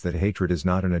realize that hatred is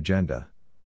not an agenda.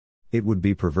 It would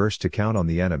be perverse to count on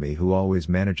the enemy who always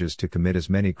manages to commit as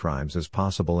many crimes as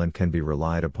possible and can be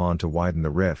relied upon to widen the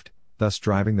rift, thus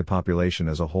driving the population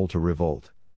as a whole to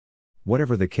revolt.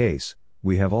 Whatever the case,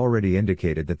 we have already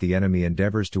indicated that the enemy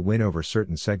endeavors to win over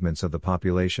certain segments of the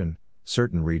population,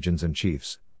 certain regions and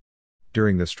chiefs.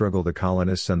 During the struggle, the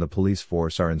colonists and the police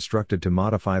force are instructed to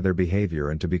modify their behavior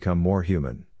and to become more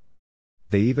human.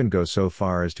 They even go so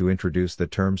far as to introduce the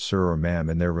terms sir or ma'am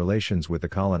in their relations with the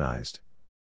colonized.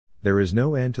 There is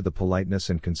no end to the politeness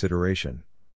and consideration.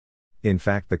 In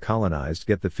fact, the colonized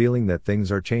get the feeling that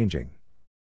things are changing.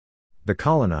 The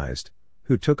colonized,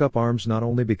 who took up arms not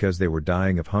only because they were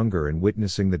dying of hunger and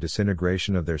witnessing the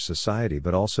disintegration of their society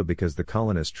but also because the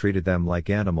colonists treated them like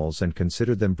animals and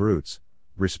considered them brutes,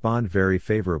 respond very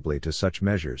favorably to such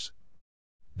measures.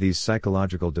 These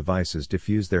psychological devices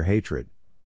diffuse their hatred.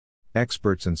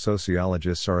 Experts and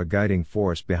sociologists are a guiding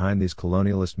force behind these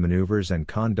colonialist maneuvers and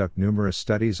conduct numerous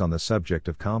studies on the subject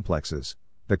of complexes,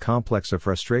 the complex of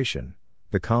frustration,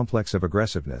 the complex of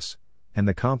aggressiveness, and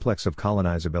the complex of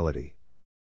colonizability.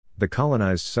 The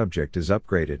colonized subject is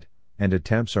upgraded, and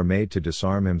attempts are made to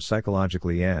disarm him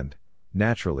psychologically and,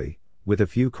 naturally, with a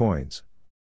few coins.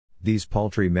 These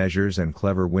paltry measures and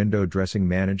clever window dressing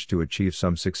manage to achieve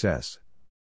some success.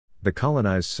 The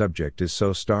colonized subject is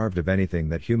so starved of anything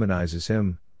that humanizes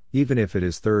him, even if it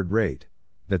is third-rate,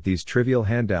 that these trivial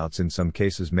handouts in some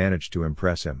cases manage to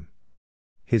impress him.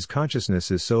 His consciousness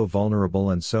is so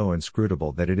vulnerable and so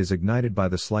inscrutable that it is ignited by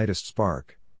the slightest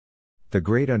spark. The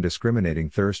great undiscriminating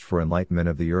thirst for enlightenment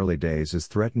of the early days is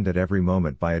threatened at every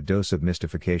moment by a dose of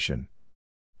mystification.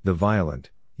 The violent,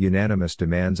 unanimous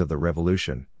demands of the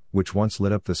revolution, which once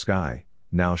lit up the sky,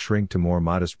 now shrink to more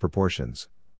modest proportions.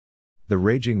 The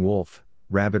raging wolf,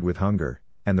 rabid with hunger,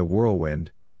 and the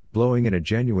whirlwind, blowing in a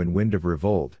genuine wind of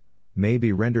revolt, may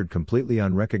be rendered completely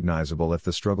unrecognizable if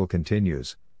the struggle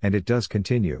continues, and it does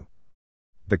continue.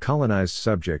 The colonized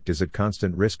subject is at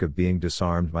constant risk of being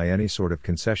disarmed by any sort of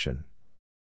concession.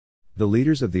 The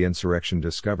leaders of the insurrection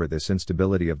discover this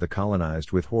instability of the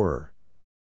colonized with horror.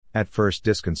 At first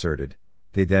disconcerted,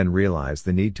 they then realize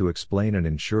the need to explain and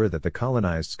ensure that the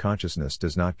colonized's consciousness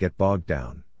does not get bogged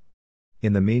down.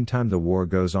 In the meantime, the war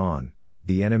goes on,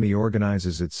 the enemy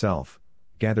organizes itself,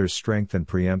 gathers strength and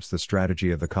preempts the strategy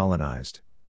of the colonized.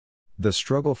 The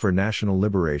struggle for national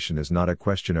liberation is not a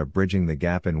question of bridging the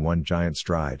gap in one giant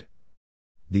stride.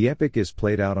 The epic is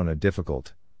played out on a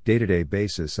difficult, day-to-day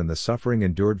basis, and the suffering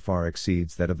endured far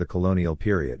exceeds that of the colonial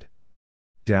period.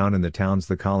 Down in the towns,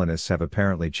 the colonists have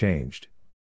apparently changed.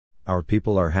 Our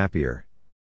people are happier.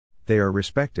 They are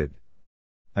respected.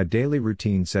 A daily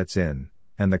routine sets in,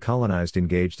 and the colonized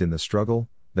engaged in the struggle,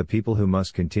 the people who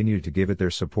must continue to give it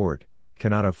their support,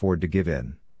 cannot afford to give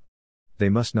in. They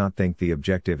must not think the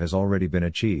objective has already been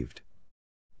achieved.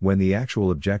 When the actual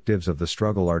objectives of the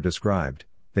struggle are described,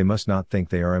 they must not think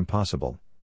they are impossible.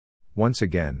 Once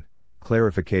again,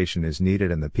 clarification is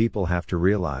needed, and the people have to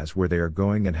realize where they are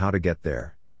going and how to get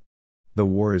there. The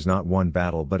war is not one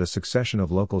battle but a succession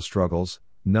of local struggles,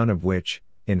 none of which,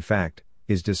 in fact,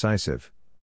 is decisive.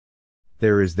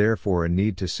 There is therefore a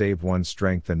need to save one's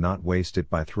strength and not waste it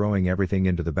by throwing everything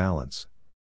into the balance.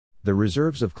 The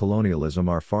reserves of colonialism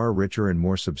are far richer and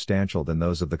more substantial than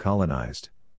those of the colonized.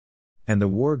 And the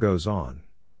war goes on.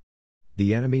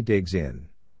 The enemy digs in.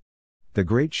 The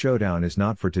great showdown is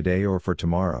not for today or for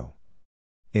tomorrow.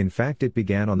 In fact, it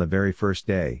began on the very first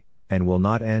day, and will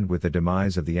not end with the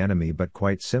demise of the enemy, but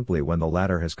quite simply when the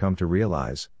latter has come to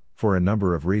realize, for a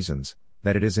number of reasons,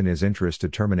 that it is in his interest to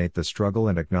terminate the struggle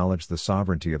and acknowledge the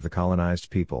sovereignty of the colonized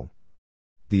people.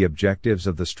 The objectives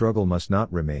of the struggle must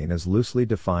not remain as loosely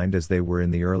defined as they were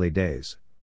in the early days.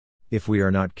 If we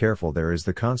are not careful, there is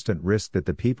the constant risk that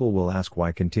the people will ask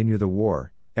why continue the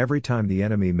war, every time the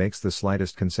enemy makes the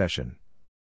slightest concession.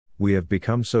 We have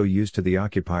become so used to the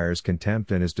occupier's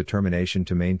contempt and his determination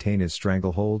to maintain his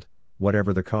stranglehold,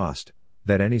 whatever the cost,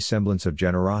 that any semblance of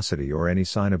generosity or any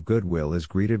sign of goodwill is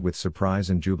greeted with surprise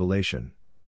and jubilation.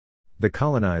 The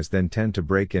colonized then tend to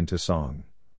break into song.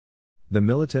 The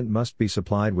militant must be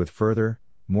supplied with further,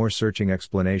 more searching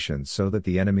explanations so that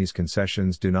the enemy's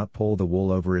concessions do not pull the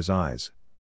wool over his eyes.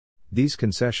 These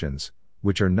concessions,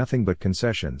 which are nothing but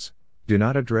concessions, do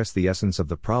not address the essence of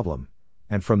the problem,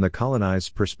 and from the colonized's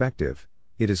perspective,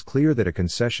 it is clear that a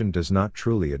concession does not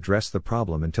truly address the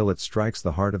problem until it strikes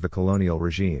the heart of the colonial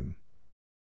regime.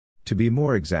 To be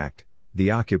more exact,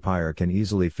 the occupier can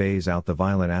easily phase out the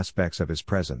violent aspects of his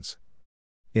presence.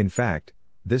 In fact,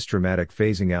 this dramatic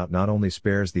phasing out not only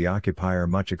spares the occupier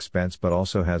much expense but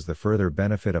also has the further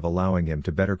benefit of allowing him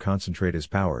to better concentrate his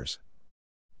powers.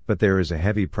 But there is a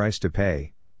heavy price to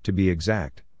pay, to be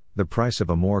exact, the price of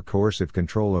a more coercive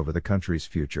control over the country's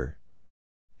future.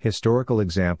 Historical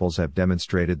examples have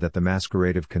demonstrated that the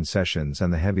masquerade of concessions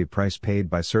and the heavy price paid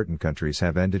by certain countries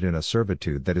have ended in a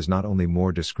servitude that is not only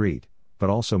more discreet, but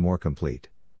also more complete.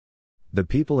 The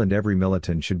people and every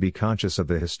militant should be conscious of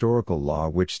the historical law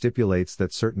which stipulates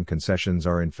that certain concessions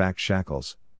are in fact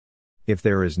shackles. If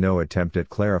there is no attempt at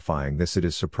clarifying this, it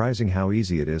is surprising how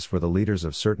easy it is for the leaders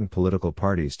of certain political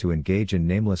parties to engage in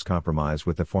nameless compromise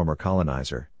with the former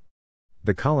colonizer.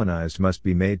 The colonized must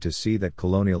be made to see that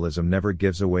colonialism never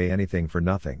gives away anything for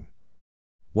nothing.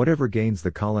 Whatever gains the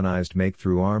colonized make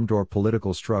through armed or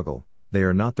political struggle, they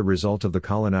are not the result of the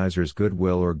colonizer's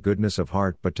goodwill or goodness of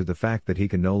heart but to the fact that he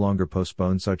can no longer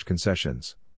postpone such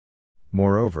concessions.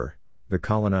 Moreover, the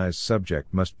colonized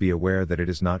subject must be aware that it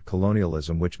is not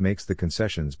colonialism which makes the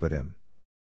concessions but him.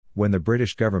 When the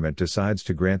British government decides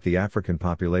to grant the African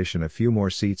population a few more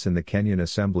seats in the Kenyan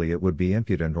Assembly, it would be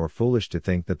impudent or foolish to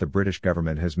think that the British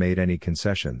government has made any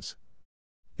concessions.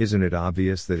 Isn't it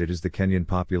obvious that it is the Kenyan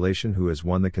population who has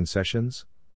won the concessions?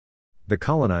 The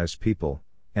colonized people,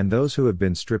 and those who have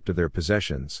been stripped of their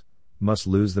possessions, must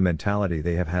lose the mentality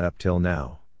they have had up till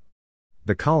now.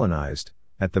 The colonized,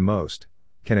 at the most,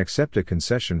 can accept a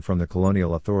concession from the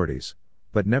colonial authorities,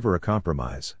 but never a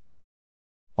compromise.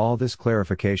 All this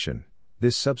clarification,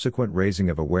 this subsequent raising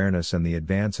of awareness and the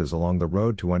advances along the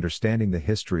road to understanding the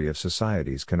history of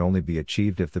societies can only be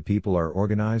achieved if the people are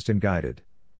organized and guided.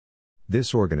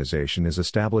 This organization is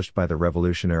established by the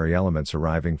revolutionary elements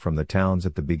arriving from the towns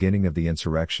at the beginning of the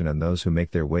insurrection and those who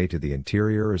make their way to the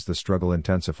interior as the struggle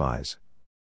intensifies.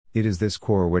 It is this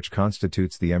core which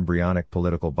constitutes the embryonic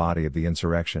political body of the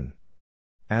insurrection.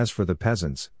 As for the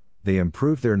peasants, they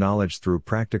improve their knowledge through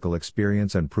practical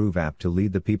experience and prove apt to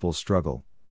lead the people's struggle.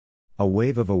 A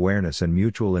wave of awareness and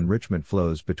mutual enrichment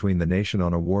flows between the nation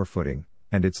on a war footing,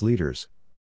 and its leaders.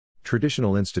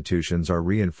 Traditional institutions are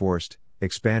reinforced,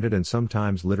 expanded and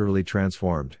sometimes literally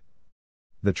transformed.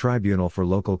 The Tribunal for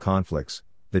Local Conflicts,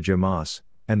 the Jamas,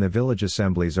 and the village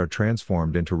assemblies are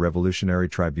transformed into revolutionary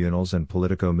tribunals and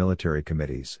politico-military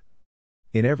committees.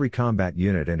 In every combat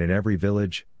unit and in every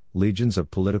village, legions of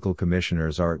political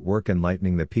commissioners are at work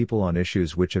enlightening the people on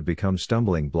issues which have become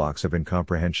stumbling blocks of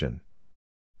incomprehension.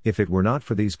 If it were not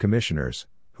for these commissioners,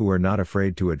 who are not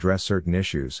afraid to address certain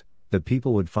issues, the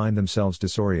people would find themselves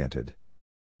disoriented.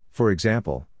 For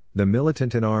example, the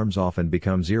militant in arms often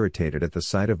becomes irritated at the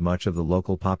sight of much of the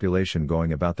local population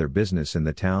going about their business in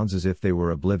the towns as if they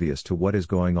were oblivious to what is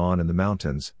going on in the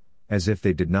mountains, as if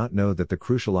they did not know that the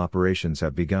crucial operations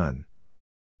have begun.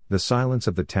 The silence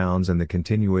of the towns and the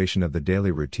continuation of the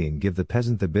daily routine give the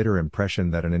peasant the bitter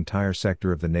impression that an entire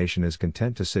sector of the nation is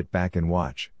content to sit back and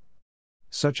watch.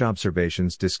 Such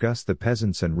observations disgust the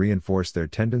peasants and reinforce their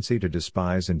tendency to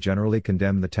despise and generally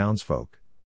condemn the townsfolk.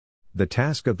 The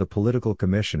task of the political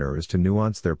commissioner is to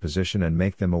nuance their position and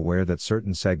make them aware that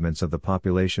certain segments of the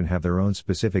population have their own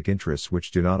specific interests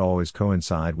which do not always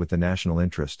coincide with the national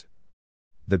interest.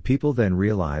 The people then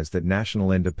realize that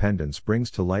national independence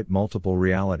brings to light multiple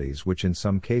realities which in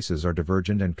some cases are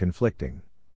divergent and conflicting.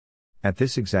 At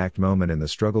this exact moment in the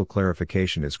struggle,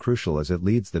 clarification is crucial as it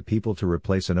leads the people to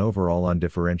replace an overall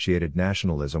undifferentiated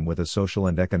nationalism with a social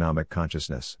and economic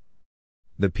consciousness.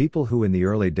 The people who in the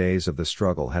early days of the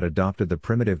struggle had adopted the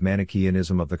primitive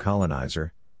Manichaeanism of the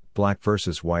colonizer, black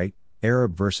versus white,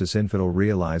 Arab versus infidel,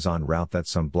 realize en route that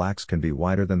some blacks can be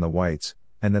whiter than the whites,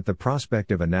 and that the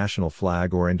prospect of a national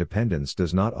flag or independence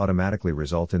does not automatically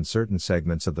result in certain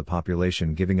segments of the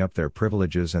population giving up their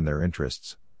privileges and their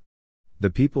interests. The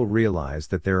people realize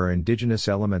that there are indigenous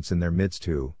elements in their midst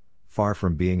who, far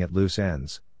from being at loose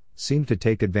ends, seem to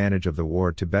take advantage of the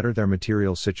war to better their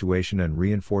material situation and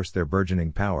reinforce their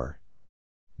burgeoning power.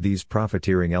 These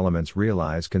profiteering elements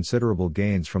realize considerable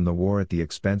gains from the war at the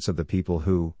expense of the people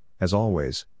who, as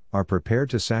always, are prepared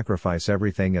to sacrifice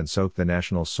everything and soak the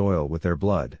national soil with their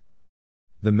blood.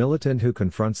 The militant who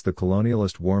confronts the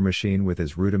colonialist war machine with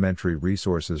his rudimentary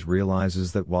resources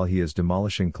realizes that while he is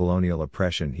demolishing colonial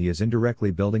oppression, he is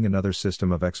indirectly building another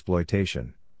system of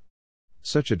exploitation.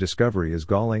 Such a discovery is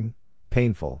galling,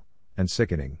 painful, and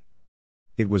sickening.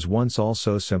 It was once all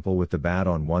so simple with the bad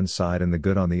on one side and the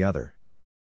good on the other.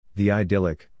 The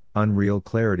idyllic, unreal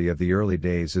clarity of the early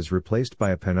days is replaced by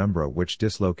a penumbra which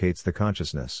dislocates the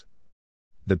consciousness.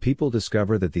 The people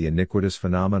discover that the iniquitous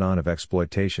phenomenon of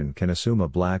exploitation can assume a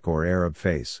black or Arab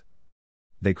face.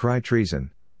 They cry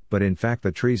treason, but in fact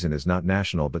the treason is not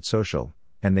national but social,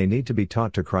 and they need to be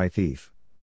taught to cry thief.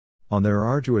 On their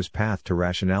arduous path to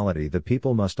rationality, the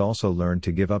people must also learn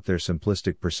to give up their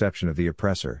simplistic perception of the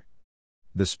oppressor.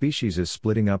 The species is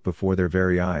splitting up before their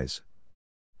very eyes.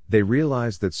 They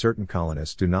realize that certain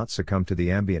colonists do not succumb to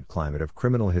the ambient climate of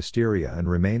criminal hysteria and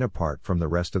remain apart from the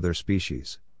rest of their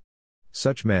species.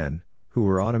 Such men, who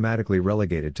were automatically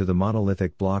relegated to the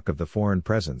monolithic block of the foreign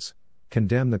presence,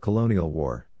 condemn the colonial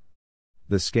war.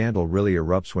 The scandal really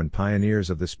erupts when pioneers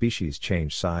of the species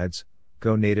change sides,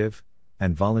 go native,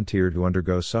 and volunteer to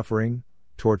undergo suffering,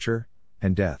 torture,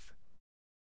 and death.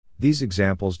 These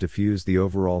examples diffuse the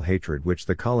overall hatred which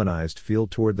the colonized feel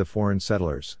toward the foreign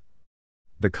settlers.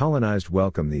 The colonized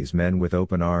welcome these men with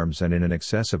open arms and in an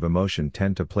excess of emotion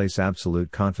tend to place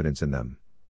absolute confidence in them.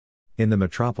 In the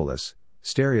metropolis,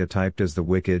 stereotyped as the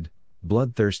wicked,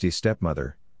 bloodthirsty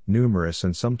stepmother, numerous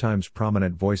and sometimes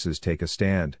prominent voices take a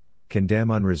stand,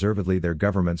 condemn unreservedly their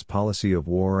government's policy of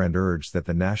war and urge that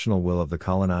the national will of the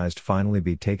colonized finally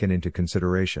be taken into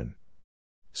consideration.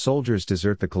 Soldiers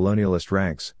desert the colonialist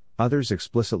ranks, others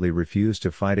explicitly refuse to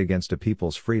fight against a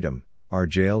people's freedom, are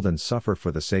jailed and suffer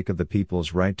for the sake of the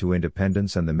people's right to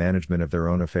independence and the management of their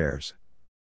own affairs.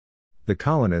 The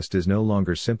colonist is no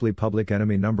longer simply public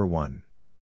enemy number one.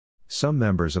 Some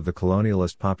members of the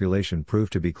colonialist population prove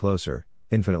to be closer,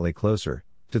 infinitely closer,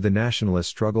 to the nationalist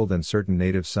struggle than certain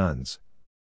native sons.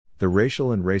 The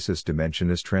racial and racist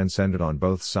dimension is transcended on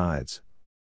both sides.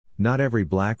 Not every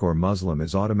black or Muslim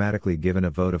is automatically given a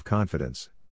vote of confidence.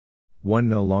 One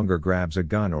no longer grabs a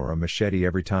gun or a machete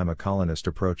every time a colonist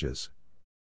approaches.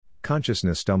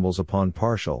 Consciousness stumbles upon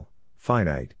partial,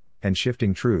 finite, and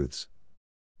shifting truths.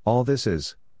 All this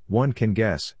is, one can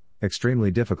guess,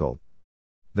 extremely difficult.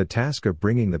 The task of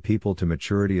bringing the people to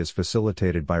maturity is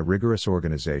facilitated by rigorous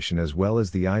organization as well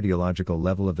as the ideological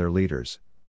level of their leaders.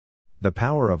 The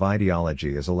power of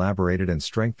ideology is elaborated and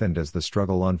strengthened as the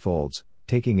struggle unfolds,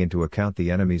 taking into account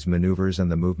the enemy's maneuvers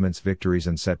and the movement's victories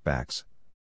and setbacks.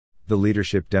 The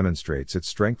leadership demonstrates its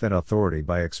strength and authority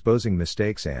by exposing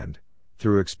mistakes and,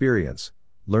 through experience,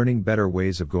 learning better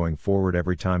ways of going forward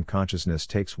every time consciousness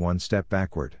takes one step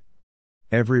backward.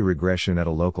 Every regression at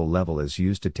a local level is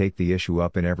used to take the issue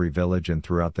up in every village and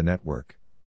throughout the network.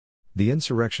 The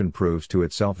insurrection proves to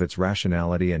itself its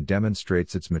rationality and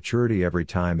demonstrates its maturity every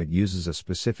time it uses a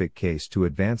specific case to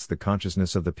advance the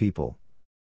consciousness of the people.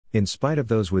 In spite of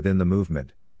those within the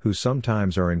movement, who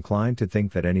sometimes are inclined to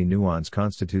think that any nuance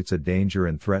constitutes a danger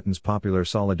and threatens popular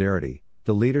solidarity,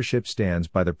 the leadership stands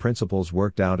by the principles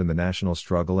worked out in the national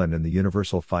struggle and in the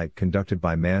universal fight conducted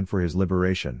by man for his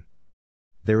liberation.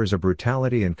 There is a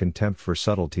brutality and contempt for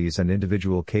subtleties and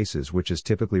individual cases which is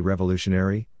typically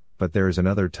revolutionary, but there is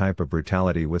another type of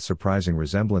brutality with surprising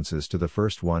resemblances to the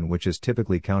first one which is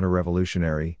typically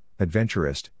counter-revolutionary,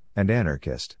 adventurist, and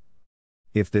anarchist.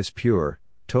 If this pure,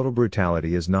 total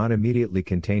brutality is not immediately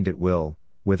contained, it will,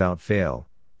 without fail,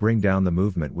 bring down the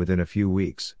movement within a few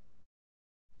weeks.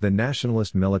 The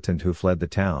nationalist militant who fled the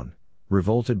town,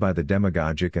 revolted by the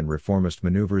demagogic and reformist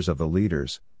maneuvers of the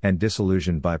leaders, and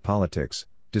disillusioned by politics,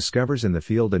 discovers in the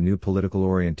field a new political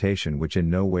orientation which in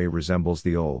no way resembles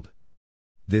the old.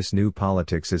 This new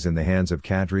politics is in the hands of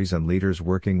cadres and leaders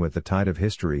working with the tide of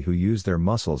history who use their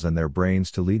muscles and their brains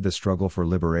to lead the struggle for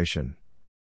liberation.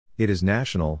 It is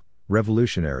national,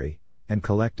 revolutionary, and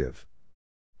collective.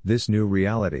 This new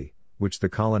reality, which the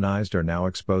colonized are now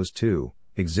exposed to,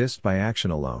 exists by action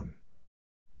alone.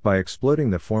 By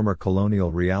exploiting the former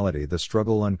colonial reality, the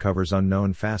struggle uncovers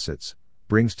unknown facets,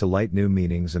 brings to light new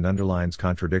meanings and underlines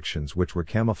contradictions which were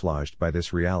camouflaged by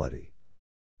this reality.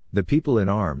 The people in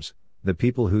arms, the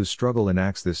people whose struggle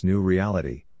enacts this new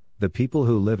reality, the people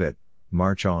who live it,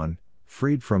 march on,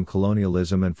 freed from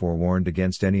colonialism and forewarned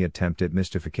against any attempt at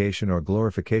mystification or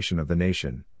glorification of the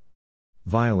nation.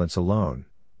 Violence alone,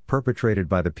 perpetrated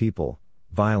by the people,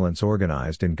 violence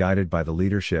organized and guided by the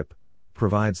leadership,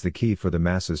 provides the key for the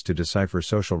masses to decipher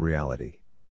social reality.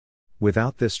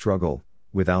 Without this struggle,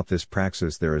 without this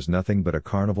praxis, there is nothing but a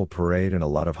carnival parade and a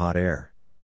lot of hot air.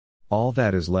 All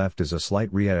that is left is a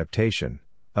slight readaptation,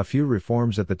 a few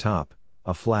reforms at the top,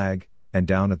 a flag, and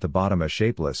down at the bottom a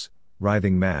shapeless,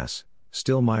 writhing mass,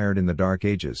 still mired in the dark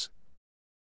ages.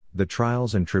 The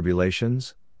trials and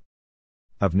tribulations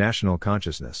of national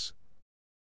consciousness.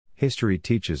 History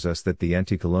teaches us that the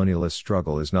anti-colonialist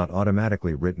struggle is not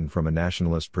automatically written from a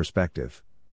nationalist perspective.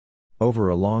 Over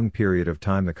a long period of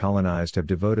time, the colonized have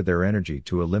devoted their energy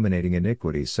to eliminating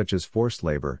iniquities such as forced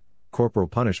labor, corporal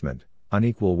punishment,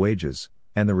 unequal wages,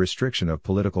 and the restriction of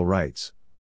political rights.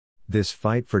 This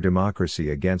fight for democracy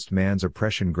against man's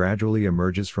oppression gradually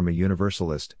emerges from a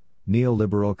universalist,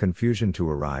 neoliberal confusion to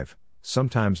arrive,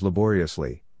 sometimes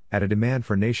laboriously, at a demand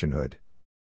for nationhood.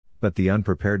 But the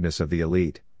unpreparedness of the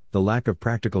elite, the lack of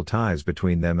practical ties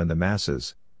between them and the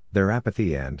masses, their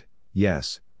apathy and,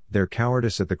 yes, their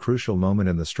cowardice at the crucial moment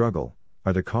in the struggle,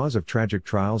 are the cause of tragic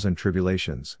trials and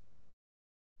tribulations.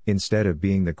 Instead of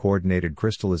being the coordinated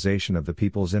crystallization of the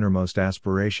people's innermost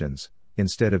aspirations,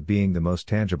 instead of being the most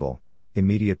tangible,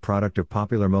 immediate product of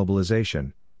popular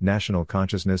mobilization, national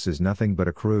consciousness is nothing but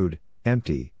a crude,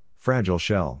 empty, fragile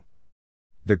shell.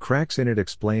 The cracks in it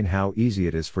explain how easy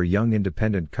it is for young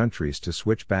independent countries to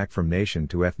switch back from nation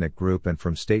to ethnic group and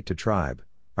from state to tribe,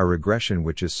 a regression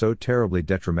which is so terribly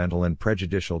detrimental and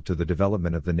prejudicial to the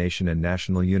development of the nation and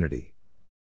national unity.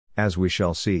 As we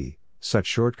shall see, such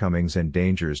shortcomings and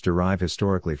dangers derive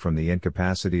historically from the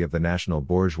incapacity of the national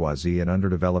bourgeoisie in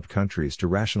underdeveloped countries to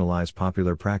rationalize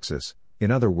popular praxis, in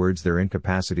other words, their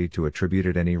incapacity to attribute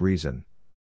it any reason.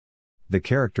 The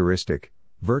characteristic,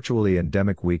 virtually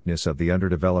endemic weakness of the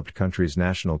underdeveloped country's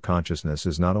national consciousness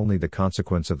is not only the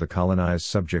consequence of the colonized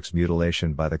subject's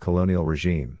mutilation by the colonial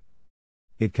regime.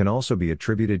 It can also be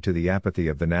attributed to the apathy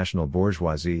of the national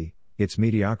bourgeoisie, its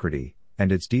mediocrity,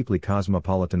 and its deeply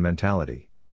cosmopolitan mentality.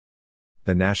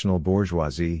 The national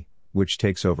bourgeoisie, which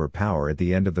takes over power at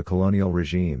the end of the colonial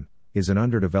regime, is an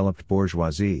underdeveloped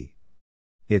bourgeoisie.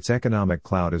 Its economic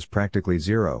clout is practically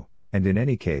zero, and in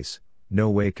any case, no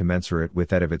way commensurate with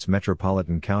that of its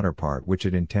metropolitan counterpart which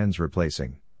it intends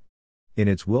replacing. In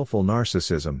its willful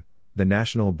narcissism, the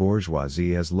national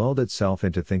bourgeoisie has lulled itself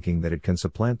into thinking that it can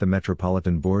supplant the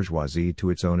metropolitan bourgeoisie to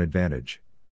its own advantage.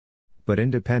 But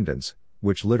independence,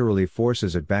 which literally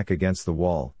forces it back against the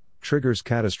wall, triggers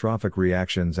catastrophic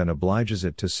reactions and obliges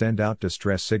it to send out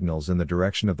distress signals in the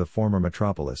direction of the former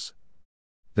metropolis.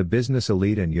 The business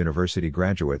elite and university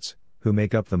graduates, who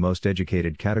make up the most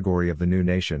educated category of the new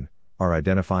nation, are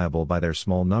identifiable by their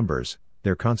small numbers,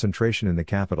 their concentration in the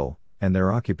capital, and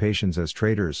their occupations as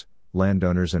traders,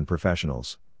 landowners and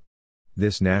professionals.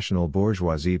 This national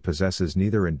bourgeoisie possesses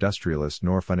neither industrialists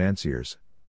nor financiers.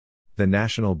 The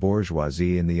national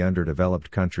bourgeoisie in the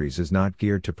underdeveloped countries is not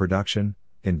geared to production,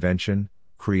 invention,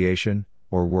 creation,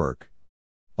 or work.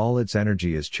 All its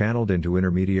energy is channeled into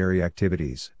intermediary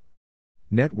activities.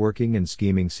 Networking and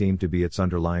scheming seem to be its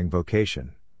underlying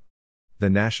vocation. The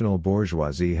national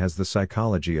bourgeoisie has the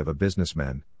psychology of a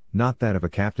businessman, not that of a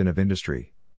captain of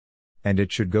industry. And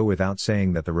it should go without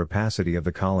saying that the rapacity of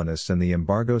the colonists and the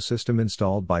embargo system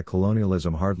installed by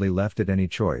colonialism hardly left it any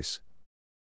choice.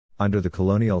 Under the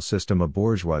colonial system, a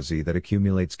bourgeoisie that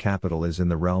accumulates capital is in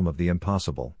the realm of the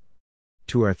impossible.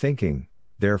 To our thinking,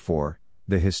 therefore,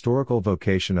 the historical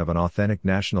vocation of an authentic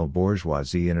national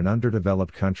bourgeoisie in an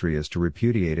underdeveloped country is to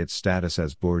repudiate its status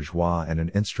as bourgeois and an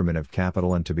instrument of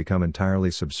capital and to become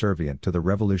entirely subservient to the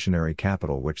revolutionary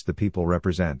capital which the people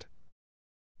represent.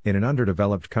 In an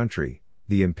underdeveloped country,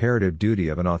 the imperative duty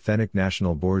of an authentic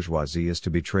national bourgeoisie is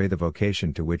to betray the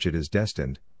vocation to which it is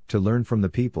destined, to learn from the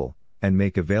people, and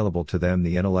make available to them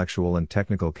the intellectual and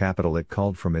technical capital it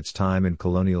culled from its time in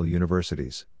colonial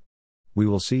universities. We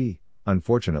will see,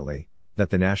 unfortunately,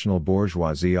 that the national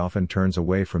bourgeoisie often turns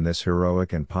away from this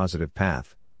heroic and positive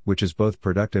path, which is both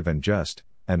productive and just,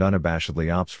 and unabashedly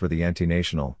opts for the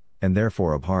anti-national, and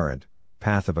therefore abhorrent,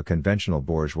 path of a conventional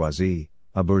bourgeoisie,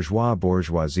 a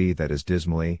bourgeoisie that is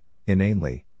dismally,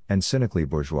 inanely, and cynically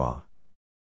bourgeois.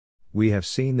 We have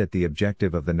seen that the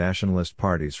objective of the nationalist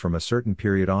parties from a certain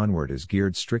period onward is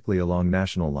geared strictly along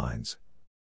national lines.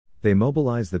 They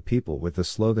mobilize the people with the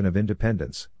slogan of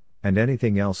independence, and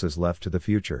anything else is left to the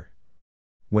future.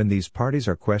 When these parties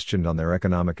are questioned on their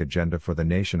economic agenda for the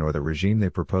nation or the regime they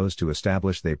propose to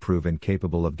establish, they prove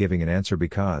incapable of giving an answer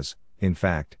because, in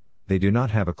fact, they do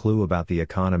not have a clue about the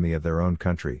economy of their own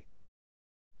country.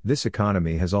 This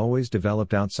economy has always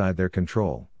developed outside their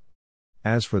control.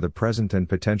 As for the present and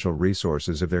potential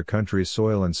resources of their country's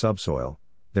soil and subsoil,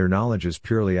 their knowledge is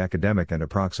purely academic and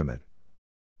approximate.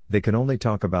 They can only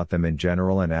talk about them in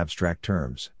general and abstract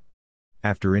terms.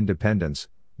 After independence,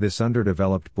 this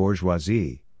underdeveloped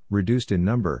bourgeoisie, reduced in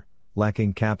number,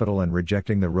 lacking capital and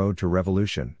rejecting the road to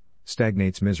revolution,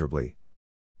 stagnates miserably.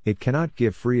 It cannot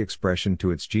give free expression to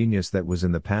its genius that was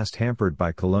in the past hampered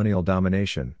by colonial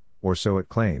domination, or so it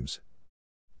claims.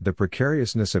 The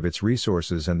precariousness of its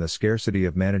resources and the scarcity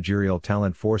of managerial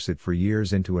talent force it for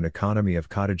years into an economy of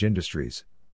cottage industries.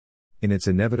 In its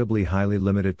inevitably highly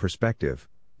limited perspective,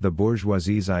 the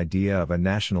bourgeoisie's idea of a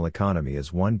national economy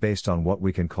is one based on what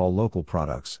we can call local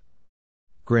products.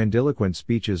 Grandiloquent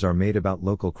speeches are made about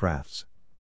local crafts.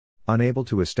 Unable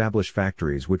to establish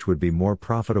factories which would be more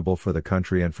profitable for the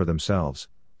country and for themselves,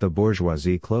 the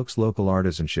bourgeoisie cloaks local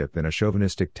artisanship in a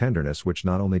chauvinistic tenderness which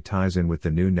not only ties in with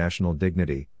the new national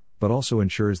dignity, but also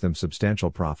ensures them substantial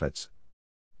profits.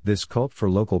 This cult for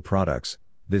local products,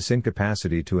 this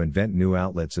incapacity to invent new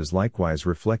outlets is likewise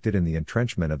reflected in the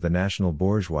entrenchment of the national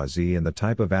bourgeoisie and the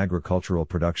type of agricultural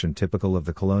production typical of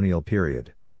the colonial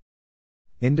period.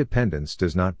 Independence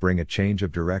does not bring a change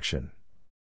of direction.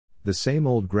 The same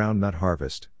old groundnut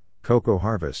harvest, cocoa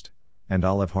harvest, and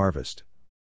olive harvest.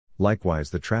 Likewise,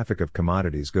 the traffic of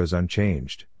commodities goes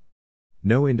unchanged.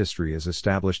 No industry is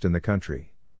established in the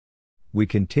country. We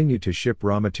continue to ship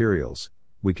raw materials.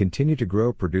 We continue to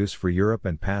grow produce for Europe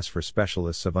and pass for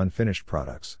specialists of unfinished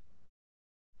products.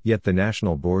 Yet the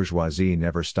national bourgeoisie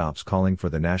never stops calling for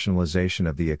the nationalization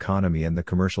of the economy and the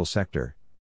commercial sector.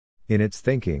 In its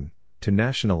thinking, to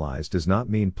nationalize does not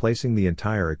mean placing the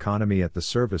entire economy at the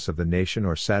service of the nation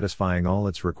or satisfying all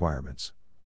its requirements.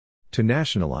 To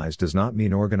nationalize does not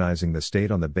mean organizing the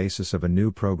state on the basis of a new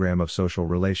program of social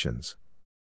relations.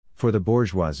 For the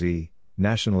bourgeoisie,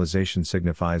 nationalization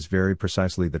signifies very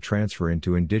precisely the transfer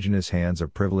into indigenous hands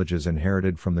of privileges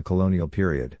inherited from the colonial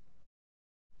period.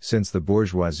 Since the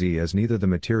bourgeoisie has neither the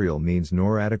material means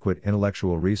nor adequate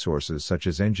intellectual resources such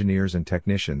as engineers and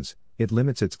technicians, it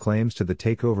limits its claims to the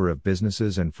takeover of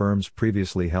businesses and firms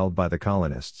previously held by the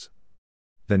colonists.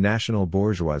 The national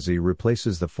bourgeoisie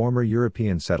replaces the former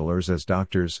European settlers as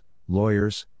doctors,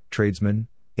 lawyers, tradesmen,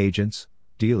 agents,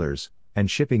 dealers, and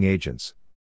shipping agents.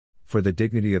 For the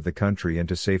dignity of the country and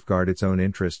to safeguard its own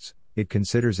interests, it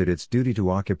considers it its duty to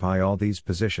occupy all these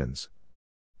positions.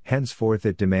 Henceforth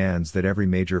it demands that every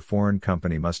major foreign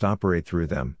company must operate through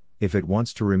them, if it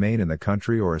wants to remain in the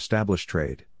country or establish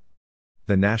trade.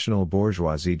 The national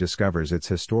bourgeoisie discovers its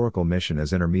historical mission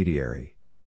as intermediary.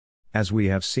 As we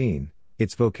have seen,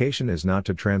 its vocation is not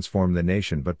to transform the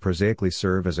nation but prosaically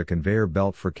serve as a conveyor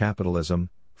belt for capitalism,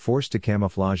 forced to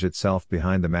camouflage itself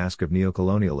behind the mask of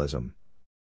neocolonialism.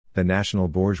 The national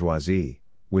bourgeoisie,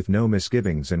 with no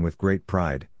misgivings and with great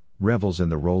pride, revels in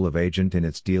the role of agent in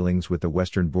its dealings with the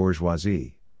Western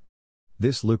bourgeoisie.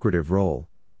 This lucrative role,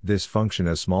 this function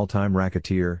as small-time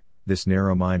racketeer, this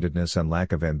narrow-mindedness and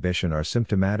lack of ambition are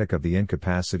symptomatic of the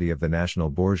incapacity of the national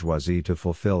bourgeoisie to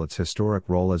fulfill its historic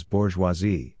role as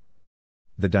bourgeoisie.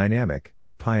 The dynamic,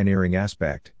 pioneering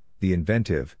aspect, the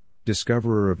inventive,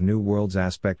 discoverer of new worlds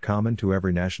aspect common to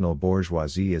every national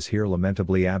bourgeoisie is here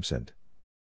lamentably absent.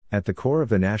 At the core of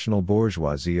the national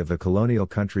bourgeoisie of the colonial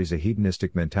countries a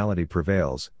hedonistic mentality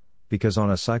prevails, because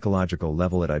on a psychological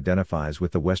level it identifies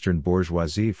with the Western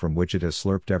bourgeoisie from which it has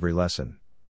slurped every lesson.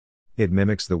 It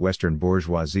mimics the Western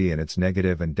bourgeoisie in its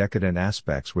negative and decadent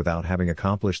aspects without having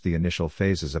accomplished the initial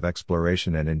phases of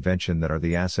exploration and invention that are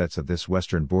the assets of this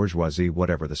Western bourgeoisie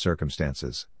whatever the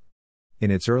circumstances. In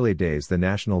its early days the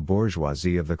national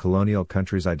bourgeoisie of the colonial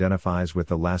countries identifies with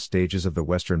the last stages of the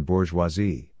Western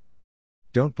bourgeoisie.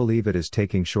 Don't believe it is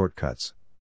taking shortcuts.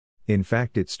 In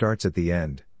fact it starts at the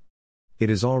end. It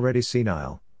is already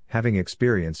senile, having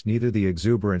experienced neither the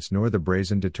exuberance nor the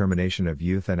brazen determination of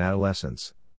youth and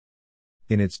adolescence.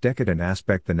 In its decadent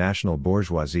aspect the national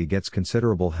bourgeoisie gets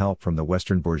considerable help from the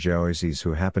Western bourgeoisies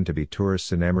who happen to be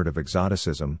tourists enamored of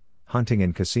exoticism, hunting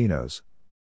and casinos.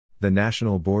 The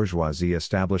national bourgeoisie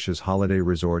establishes holiday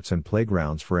resorts and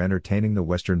playgrounds for entertaining the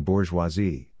Western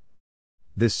bourgeoisie.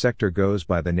 This sector goes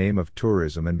by the name of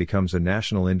tourism and becomes a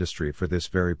national industry for this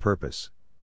very purpose.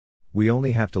 We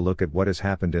only have to look at what has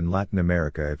happened in Latin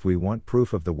America if we want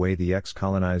proof of the way the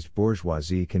ex-colonized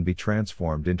bourgeoisie can be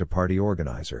transformed into party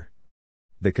organizer.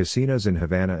 The casinos in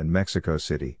Havana and Mexico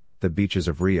City, the beaches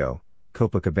of Rio,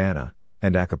 Copacabana,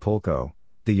 and Acapulco,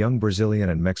 the young Brazilian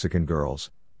and Mexican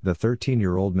girls, the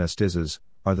 13-year-old mestizas,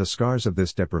 are the scars of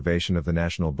this deprivation of the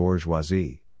national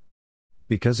bourgeoisie.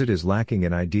 Because it is lacking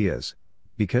in ideas,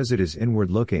 because it is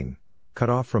inward-looking, cut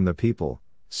off from the people,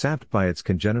 sapped by its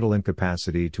congenital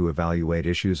incapacity to evaluate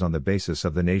issues on the basis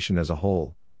of the nation as a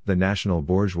whole, the national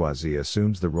bourgeoisie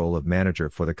assumes the role of manager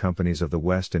for the companies of the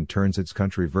West and turns its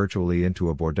country virtually into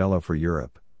a bordello for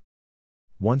Europe.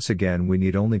 Once again we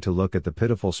need only to look at the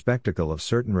pitiful spectacle of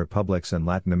certain republics in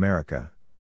Latin America.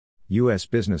 U.S.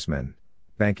 businessmen,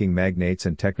 banking magnates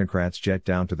and technocrats jet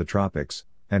down to the tropics,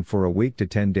 and for a week to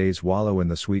 10 days wallow in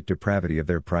the sweet depravity of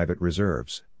their private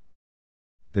reserves.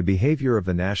 The behavior of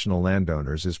the national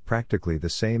landowners is practically the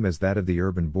same as that of the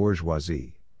urban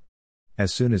bourgeoisie.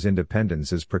 As soon as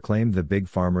independence is proclaimed the big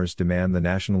farmers demand the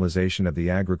nationalization of the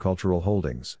agricultural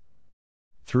holdings.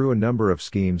 Through a number of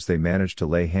schemes they manage to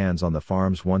lay hands on the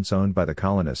farms once owned by the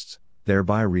colonists,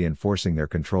 thereby reinforcing their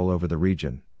control over the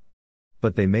region.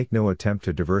 But they make no attempt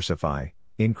to diversify,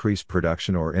 increase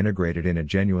production or integrate it in a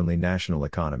genuinely national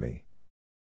economy.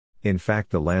 In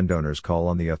fact the landowners call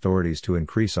on the authorities to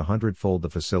increase 100-fold the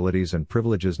facilities and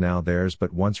privileges now theirs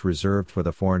but once reserved for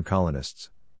the foreign colonists.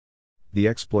 The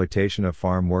exploitation of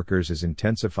farm workers is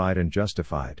intensified and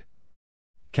justified.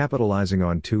 Capitalizing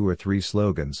on 2 or 3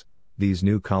 slogans, these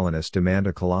new colonists demand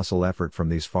a colossal effort from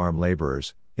these farm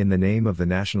laborers, in the name of the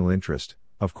national interest,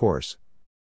 of course.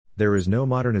 There is no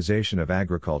modernization of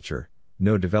agriculture,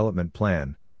 no development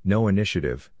plan, no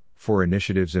initiative, for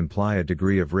initiatives imply a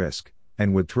degree of risk,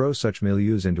 and would throw such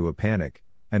milieus into a panic,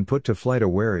 and put to flight a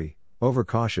wary,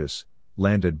 overcautious,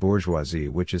 landed bourgeoisie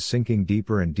which is sinking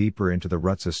deeper and deeper into the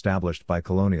ruts established by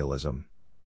colonialism.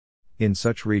 In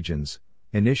such regions,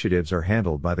 initiatives are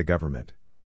handled by the government.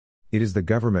 It is the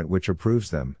government which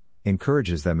approves them,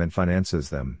 encourages them and finances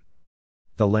them.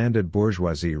 The landed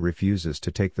bourgeoisie refuses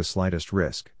to take the slightest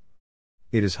risk.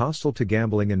 It is hostile to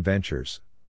gambling and ventures.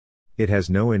 It has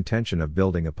no intention of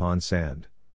building upon sand.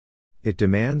 It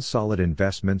demands solid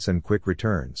investments and quick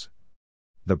returns.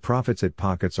 The profits it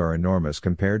pockets are enormous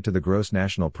compared to the gross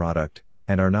national product,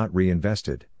 and are not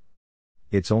reinvested.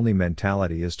 Its only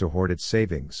mentality is to hoard its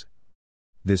savings.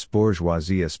 This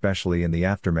bourgeoisie, especially in the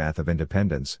aftermath of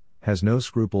independence, has no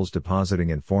scruples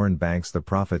depositing in foreign banks the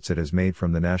profits it has made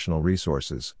from the national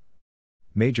resources.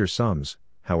 Major sums,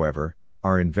 however,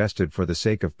 are invested for the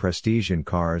sake of prestige in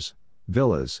cars,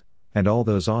 villas, and all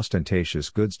those ostentatious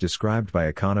goods described by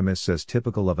economists as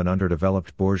typical of an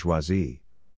underdeveloped bourgeoisie.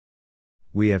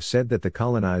 We have said that the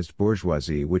colonized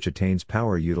bourgeoisie which attains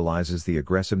power utilizes the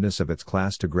aggressiveness of its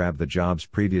class to grab the jobs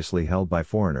previously held by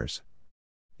foreigners.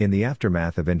 In the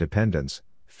aftermath of independence,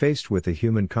 Faced with the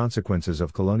human consequences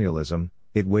of colonialism,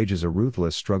 it wages a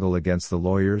ruthless struggle against the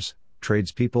lawyers,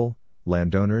 tradespeople,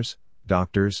 landowners,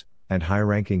 doctors, and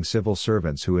high-ranking civil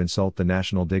servants who insult the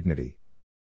national dignity.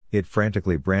 It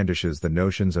frantically brandishes the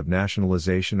notions of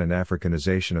nationalization and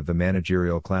Africanization of the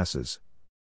managerial classes.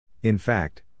 In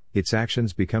fact, its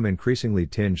actions become increasingly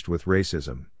tinged with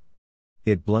racism.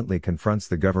 It bluntly confronts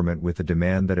the government with the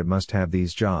demand that it must have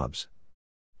these jobs.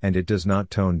 And it does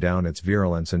not tone down its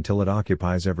virulence until it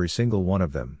occupies every single one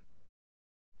of them.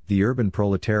 The urban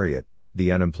proletariat,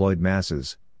 the unemployed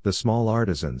masses, the small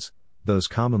artisans, those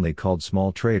commonly called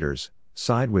small traders,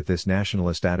 side with this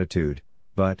nationalist attitude,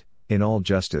 but, in all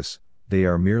justice, they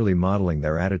are merely modeling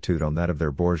their attitude on that of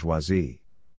their bourgeoisie.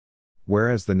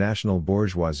 Whereas the national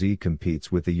bourgeoisie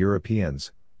competes with the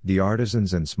Europeans, the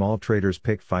artisans and small traders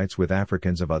pick fights with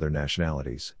Africans of other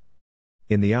nationalities.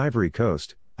 In the Ivory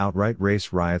Coast, outright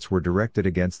race riots were directed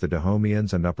against the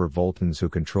Dahomians and Upper Voltans who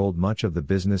controlled much of the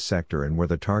business sector and were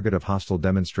the target of hostile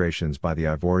demonstrations by the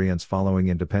Ivorians following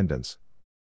independence.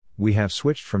 We have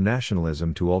switched from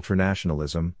nationalism to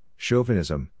ultranationalism,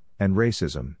 chauvinism, and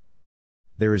racism.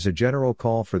 There is a general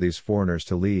call for these foreigners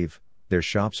to leave, their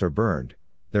shops are burned,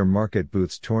 their market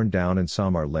booths torn down and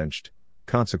some are lynched.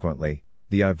 Consequently,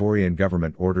 the Ivorian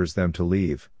government orders them to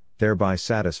leave, thereby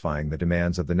satisfying the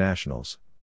demands of the nationals.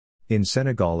 In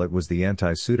Senegal it was the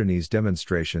anti-Sudanese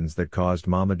demonstrations that caused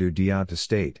Mamadou Dia to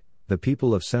state, "The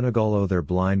people of Senegal owe their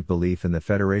blind belief in the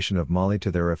Federation of Mali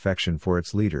to their affection for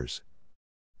its leaders."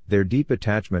 Their deep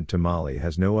attachment to Mali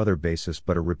has no other basis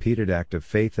but a repeated act of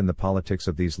faith in the politics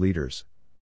of these leaders.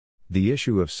 The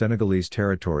issue of Senegalese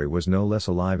territory was no less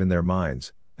alive in their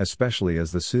minds, especially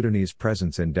as the Sudanese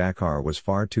presence in Dakar was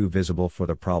far too visible for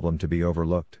the problem to be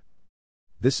overlooked.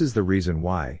 This is the reason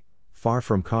why, far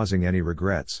from causing any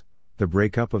regrets, the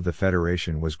breakup of the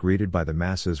Federation was greeted by the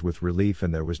masses with relief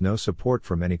and there was no support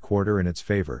from any quarter in its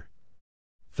favor.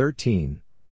 13.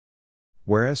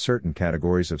 Whereas certain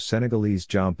categories of Senegalese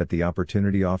jump at the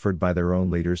opportunity offered by their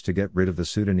own leaders to get rid of the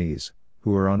Sudanese,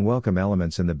 who are unwelcome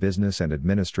elements in the business and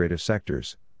administrative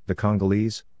sectors, the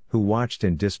Congolese, who watched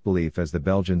in disbelief as the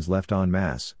Belgians left en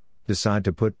masse, decide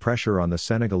to put pressure on the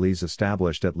Senegalese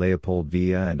established at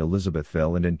Léopoldville and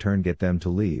Elizabethville and in turn get them to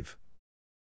leave.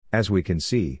 As we can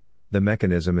see, the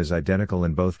mechanism is identical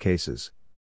in both cases.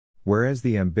 Whereas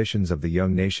the ambitions of the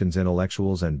young nation's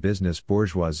intellectuals and business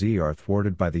bourgeoisie are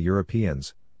thwarted by the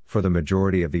Europeans, for the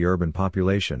majority of the urban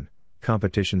population,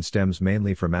 competition stems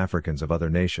mainly from Africans of other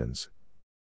nations.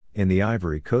 In the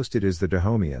Ivory Coast it is the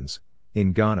Dahomians,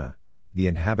 in Ghana, the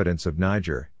inhabitants of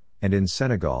Niger, and in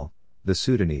Senegal, the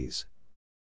Sudanese.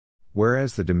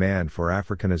 Whereas the demand for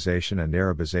Africanization and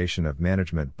Arabization of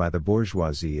management by the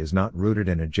bourgeoisie is not rooted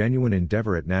in a genuine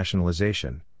endeavor at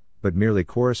nationalization, but merely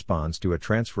corresponds to a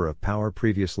transfer of power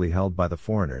previously held by the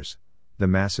foreigners, the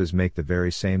masses make the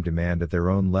very same demand at their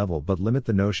own level but limit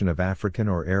the notion of African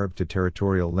or Arab to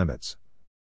territorial limits.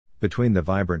 Between the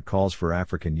vibrant calls for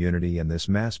African unity and this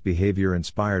mass behavior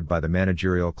inspired by the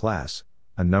managerial class,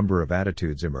 a number of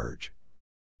attitudes emerge.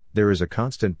 There is a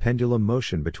constant pendulum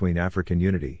motion between African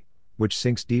unity, which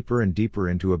sinks deeper and deeper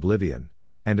into oblivion,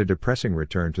 and a depressing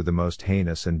return to the most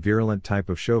heinous and virulent type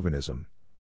of chauvinism.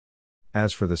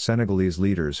 As for the Senegalese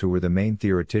leaders who were the main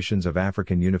theoreticians of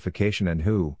African unification and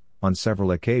who, on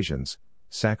several occasions,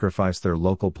 sacrificed their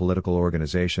local political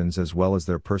organizations as well as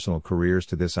their personal careers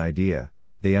to this idea,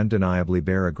 they undeniably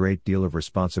bear a great deal of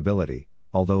responsibility,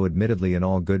 although admittedly in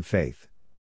all good faith.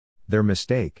 Their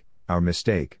mistake, our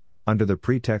mistake, under the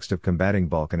pretext of combating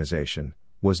balkanization,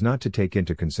 was not to take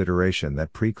into consideration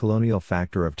that pre-colonial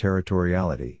factor of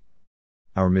territoriality.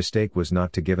 Our mistake was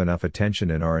not to give enough attention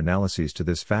in our analyses to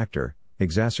this factor,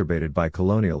 exacerbated by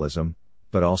colonialism,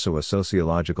 but also a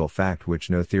sociological fact which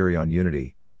no theory on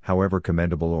unity, however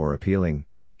commendable or appealing,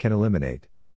 can eliminate.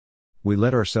 We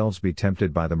let ourselves be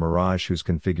tempted by the mirage whose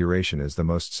configuration is the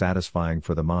most satisfying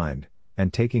for the mind,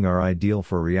 and taking our ideal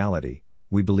for reality,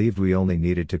 we believed we only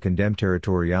needed to condemn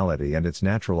territoriality and its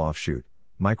natural offshoot,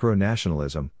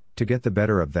 micro-nationalism, to get the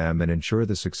better of them and ensure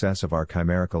the success of our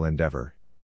chimerical endeavor.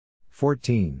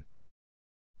 14.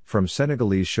 From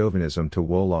Senegalese chauvinism to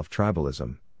Wolof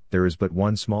tribalism, there is but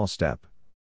one small step.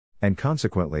 And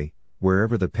consequently,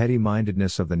 wherever the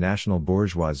petty-mindedness of the national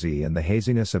bourgeoisie and the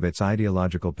haziness of its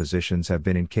ideological positions have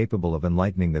been incapable of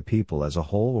enlightening the people as a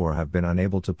whole or have been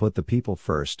unable to put the people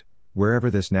first,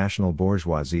 wherever this national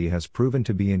bourgeoisie has proven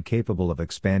to be incapable of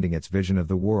expanding its vision of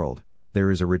the world, there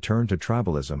is a return to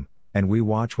tribalism, and we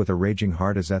watch with a raging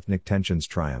heart as ethnic tensions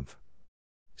triumph.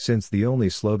 Since the only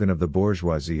slogan of the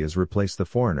bourgeoisie is replace the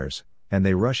foreigners, and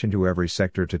they rush into every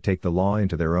sector to take the law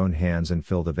into their own hands and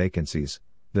fill the vacancies,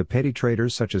 The petty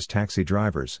traders such as taxi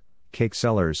drivers, cake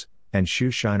sellers, and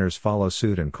shoe shiners follow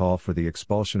suit and call for the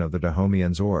expulsion of the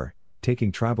Dahomians or,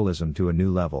 taking tribalism to a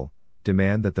new level,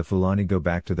 demand that the Fulani go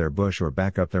back to their bush or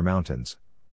back up their mountains.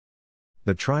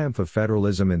 The triumph of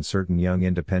federalism in certain young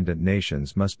independent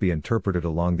nations must be interpreted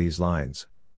along these lines.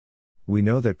 We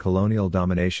know that colonial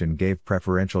domination gave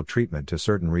preferential treatment to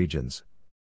certain regions.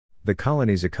 The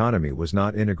colony's economy was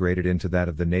not integrated into that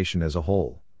of the nation as a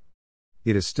whole.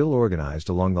 It is still organized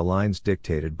along the lines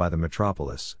dictated by the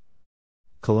metropolis.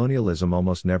 Colonialism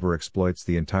almost never exploits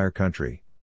the entire country.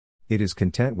 It is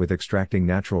content with extracting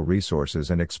natural resources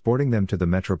and exporting them to the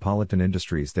metropolitan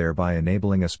industries, thereby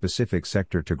enabling a specific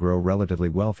sector to grow relatively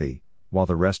wealthy, while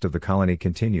the rest of the colony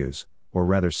continues, or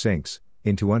rather sinks,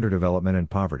 into underdevelopment and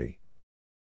poverty.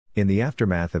 In the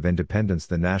aftermath of independence,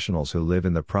 the nationals who live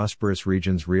in the prosperous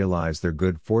regions realize their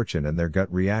good fortune, and their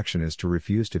gut reaction is to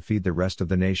refuse to feed the rest of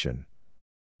the nation.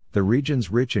 The regions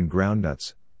rich in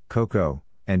groundnuts, cocoa,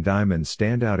 and diamonds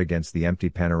stand out against the empty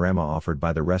panorama offered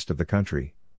by the rest of the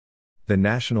country. The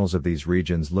nationals of these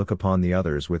regions look upon the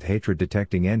others with hatred,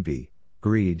 detecting envy,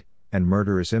 greed, and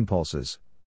murderous impulses.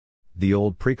 The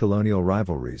old pre-colonial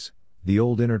rivalries, the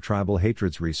old intertribal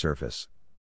hatreds resurface.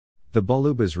 The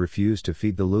Balubas refuse to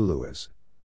feed the Luluas.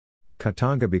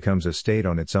 Katanga becomes a state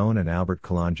on its own, and Albert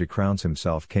Kalonji crowns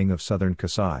himself king of southern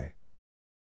Kasai.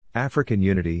 African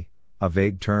unity, a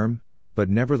vague term, but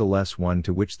nevertheless one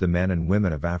to which the men and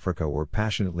women of Africa were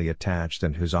passionately attached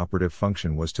and whose operative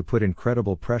function was to put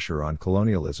incredible pressure on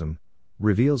colonialism,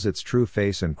 reveals its true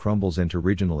face and crumbles into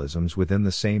regionalisms within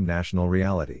the same national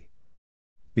reality.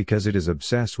 Because it is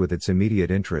obsessed with its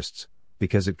immediate interests,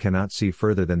 because it cannot see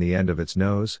further than the end of its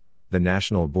nose, the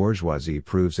national bourgeoisie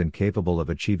proves incapable of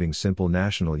achieving simple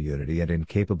national unity and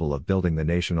incapable of building the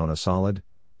nation on a solid,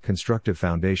 constructive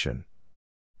foundation.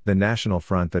 The national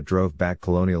front that drove back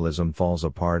colonialism falls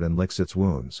apart and licks its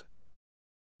wounds.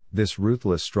 This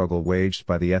ruthless struggle waged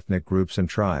by the ethnic groups and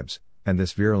tribes, and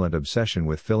this virulent obsession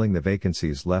with filling the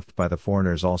vacancies left by the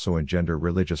foreigners also engender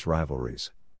religious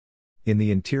rivalries. In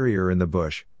the interior, in the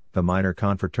bush, the minor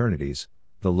confraternities,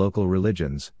 the local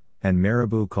religions, and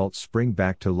Marabou cults spring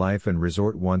back to life and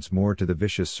resort once more to the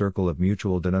vicious circle of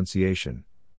mutual denunciation.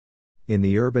 In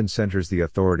the urban centers, the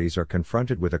authorities are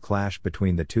confronted with a clash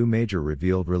between the two major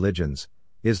revealed religions,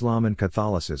 Islam and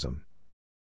Catholicism.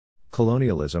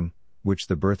 Colonialism, which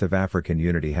the birth of African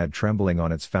unity had trembling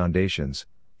on its foundations,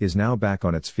 is now back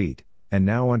on its feet, and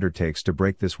now undertakes to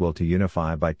break this will to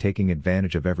unify by taking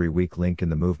advantage of every weak link in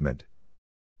the movement.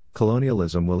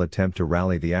 Colonialism will attempt to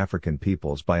rally the African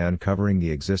peoples by uncovering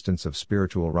the existence of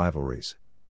spiritual rivalries.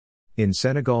 In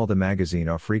Senegal, the magazine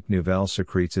Afrique Nouvelle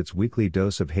secretes its weekly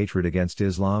dose of hatred against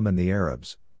Islam and the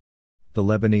Arabs. The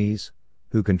Lebanese,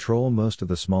 who control most of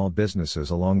the small businesses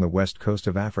along the west coast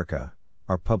of Africa,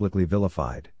 are publicly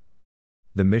vilified.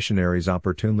 The missionaries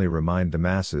opportunely remind the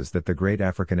masses that the great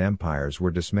African empires were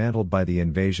dismantled by the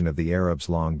invasion of the Arabs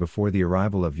long before the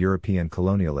arrival of European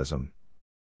colonialism.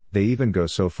 They even go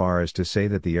so far as to say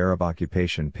that the Arab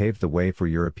occupation paved the way for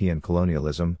European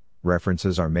colonialism.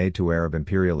 References are made to Arab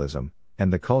imperialism,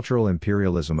 and the cultural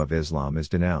imperialism of Islam is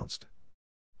denounced.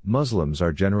 Muslims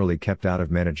are generally kept out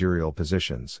of managerial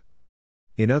positions.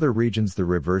 In other regions the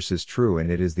reverse is true,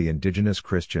 and it is the indigenous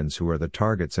Christians who are the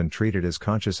targets and treated as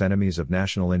conscious enemies of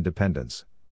national independence.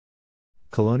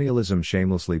 Colonialism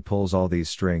shamelessly pulls all these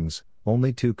strings,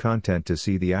 only too content to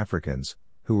see the Africans,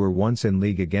 who were once in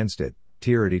league against it,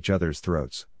 tear at each other's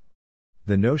throats.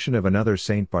 The notion of another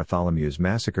St. Bartholomew's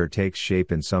massacre takes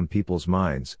shape in some people's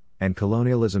minds, and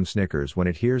colonialism snickers when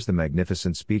it hears the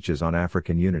magnificent speeches on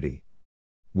African unity.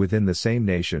 Within the same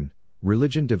nation,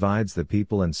 religion divides the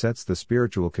people and sets the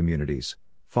spiritual communities,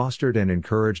 fostered and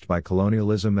encouraged by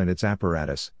colonialism and its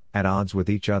apparatus, at odds with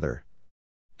each other.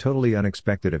 Totally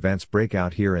unexpected events break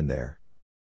out here and there.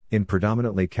 In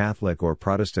predominantly Catholic or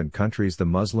Protestant countries, the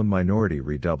Muslim minority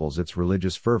redoubles its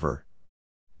religious fervor.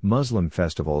 Muslim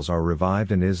festivals are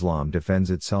revived, and Islam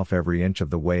defends itself every inch of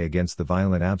the way against the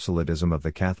violent absolutism of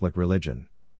the Catholic religion.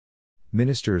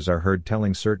 Ministers are heard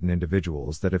telling certain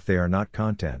individuals that if they are not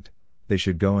content, they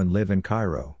should go and live in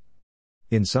Cairo.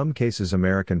 In some cases,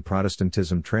 American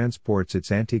Protestantism transports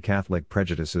its anti-Catholic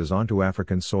prejudices onto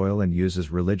African soil and uses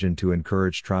religion to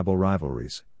encourage tribal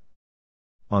rivalries.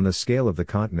 On the scale of the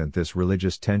continent, this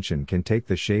religious tension can take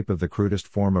the shape of the crudest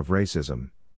form of racism.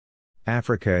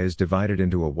 Africa is divided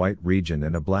into a white region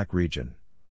and a black region.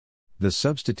 The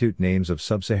substitute names of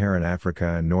Sub-Saharan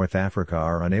Africa and North Africa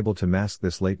are unable to mask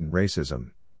this latent racism.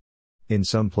 In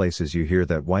some places you hear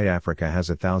that white Africa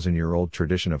has a 1,000-year-old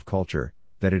tradition of culture,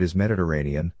 that it is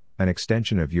Mediterranean, an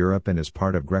extension of Europe, and is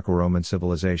part of Greco-Roman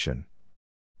civilization.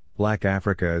 Black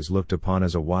Africa is looked upon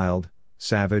as a wild,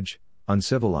 savage,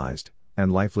 uncivilized,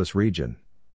 and lifeless region.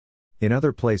 In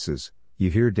other places,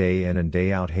 you hear day in and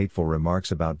day out hateful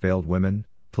remarks about veiled women,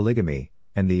 polygamy,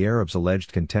 and the Arabs'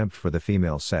 alleged contempt for the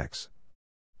female sex.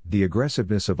 The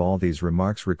aggressiveness of all these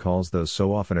remarks recalls those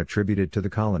so often attributed to the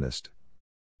colonist.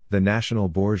 The national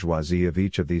bourgeoisie of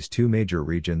each of these two major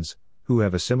regions, who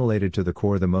have assimilated to the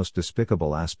core the most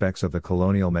despicable aspects of the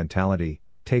colonial mentality,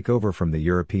 take over from the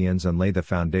Europeans and lay the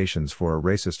foundations for a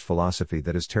racist philosophy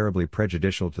that is terribly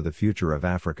prejudicial to the future of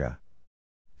Africa.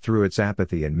 Through its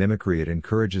apathy and mimicry, it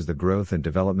encourages the growth and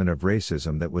development of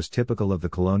racism that was typical of the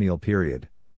colonial period.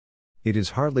 It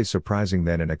is hardly surprising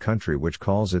then in a country which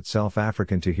calls itself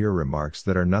African to hear remarks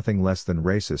that are nothing less than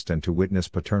racist and to witness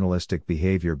paternalistic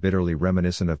behavior bitterly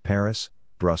reminiscent of Paris,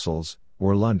 Brussels,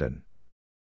 or London.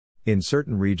 In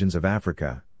certain regions of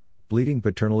Africa, bleeding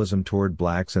paternalism toward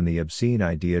blacks and the obscene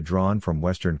idea drawn from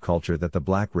Western culture that the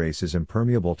black race is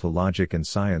impermeable to logic and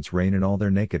science reign in all their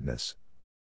nakedness.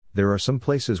 There are some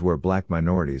places where black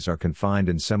minorities are confined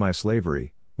in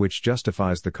semi-slavery, which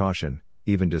justifies the caution,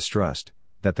 even distrust,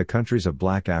 that the countries of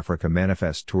black Africa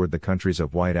manifest toward the countries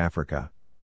of white Africa.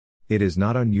 It is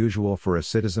not unusual for a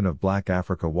citizen of black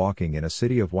Africa walking in a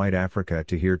city of white Africa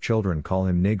to hear children call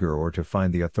him nigger or to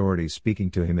find the authorities speaking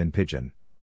to him in pidgin.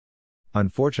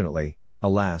 Unfortunately,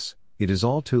 alas, it is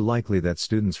all too likely that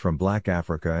students from black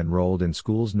Africa enrolled in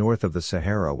schools north of the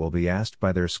Sahara will be asked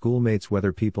by their schoolmates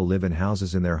whether people live in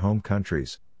houses in their home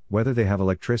countries, whether they have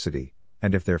electricity,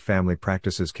 and if their family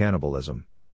practices cannibalism.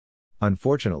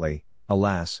 Unfortunately,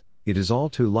 alas, it is all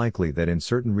too likely that in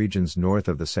certain regions north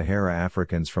of the Sahara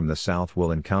Africans from the south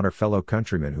will encounter fellow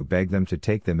countrymen who beg them to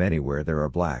take them anywhere there are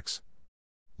blacks.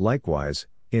 Likewise,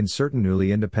 in certain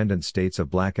newly independent states of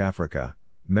black Africa,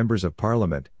 members of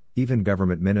parliament, even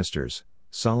government ministers,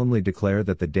 solemnly declare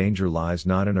that the danger lies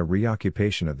not in a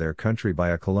reoccupation of their country by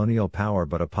a colonial power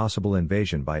but a possible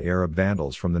invasion by Arab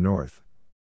vandals from the north.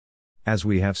 As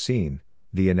we have seen,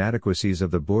 the inadequacies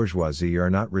of the bourgeoisie are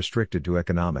not restricted to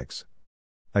economics.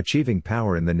 Achieving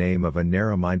power in the name of a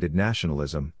narrow-minded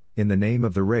nationalism, in the name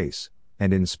of the race,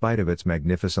 and in spite of its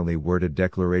magnificently worded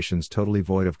declarations totally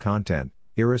void of content,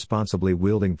 irresponsibly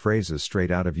wielding phrases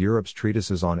straight out of Europe's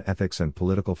treatises on ethics and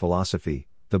political philosophy,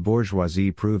 the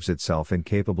bourgeoisie proves itself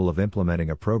incapable of implementing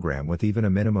a program with even a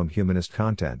minimum humanist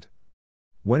content.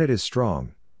 When it is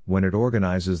strong, when it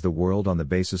organizes the world on the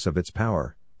basis of its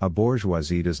power, a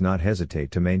bourgeoisie does not hesitate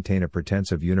to maintain a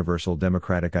pretense of universal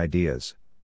democratic ideas.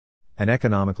 An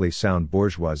economically sound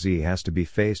bourgeoisie has to be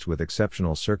faced with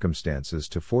exceptional circumstances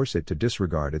to force it to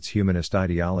disregard its humanist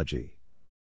ideology.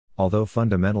 Although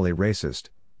fundamentally racist,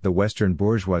 the Western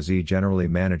bourgeoisie generally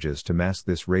manages to mask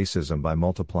this racism by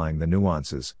multiplying the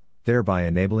nuances, thereby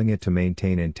enabling it to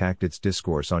maintain intact its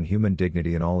discourse on human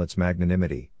dignity in all its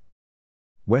magnanimity.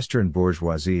 Western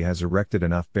bourgeoisie has erected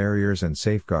enough barriers and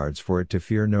safeguards for it to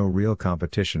fear no real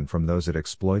competition from those it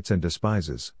exploits and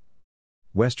despises.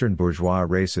 Western bourgeois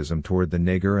racism toward the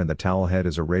nigger and the towelhead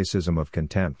is a racism of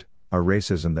contempt, a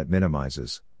racism that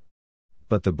minimizes.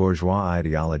 But the bourgeois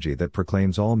ideology that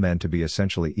proclaims all men to be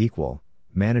essentially equal,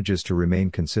 manages to remain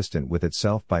consistent with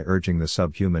itself by urging the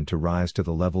subhuman to rise to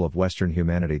the level of Western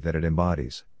humanity that it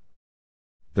embodies.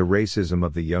 The racism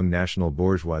of the young national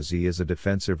bourgeoisie is a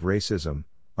defensive racism,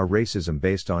 a racism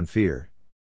based on fear.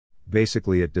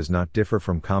 Basically, it does not differ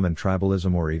from common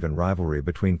tribalism or even rivalry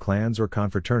between clans or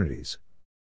confraternities.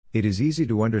 It is easy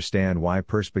to understand why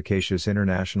perspicacious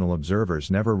international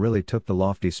observers never really took the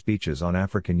lofty speeches on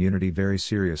African unity very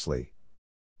seriously.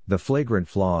 The flagrant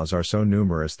flaws are so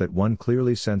numerous that one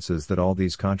clearly senses that all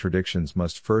these contradictions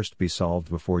must first be solved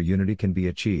before unity can be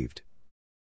achieved.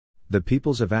 The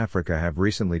peoples of Africa have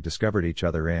recently discovered each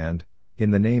other and,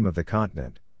 in the name of the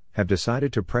continent, have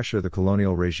decided to pressure the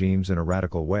colonial regimes in a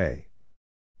radical way.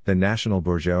 The national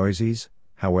bourgeoisies,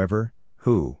 however,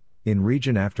 who, in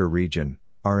region after region,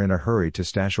 are in a hurry to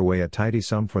stash away a tidy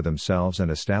sum for themselves and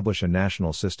establish a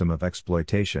national system of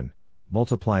exploitation,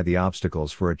 multiply the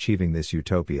obstacles for achieving this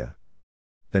utopia.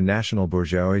 The national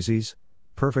bourgeoisies,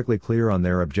 perfectly clear on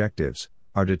their objectives,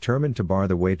 are determined to bar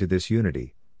the way to this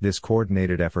unity, this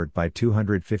coordinated effort by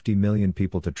 250 million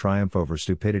people to triumph over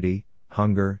stupidity,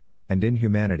 hunger, and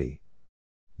inhumanity.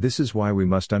 This is why we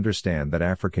must understand that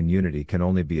African unity can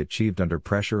only be achieved under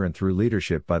pressure and through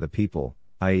leadership by the people,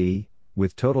 i.e.,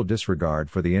 with total disregard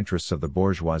for the interests of the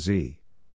bourgeoisie.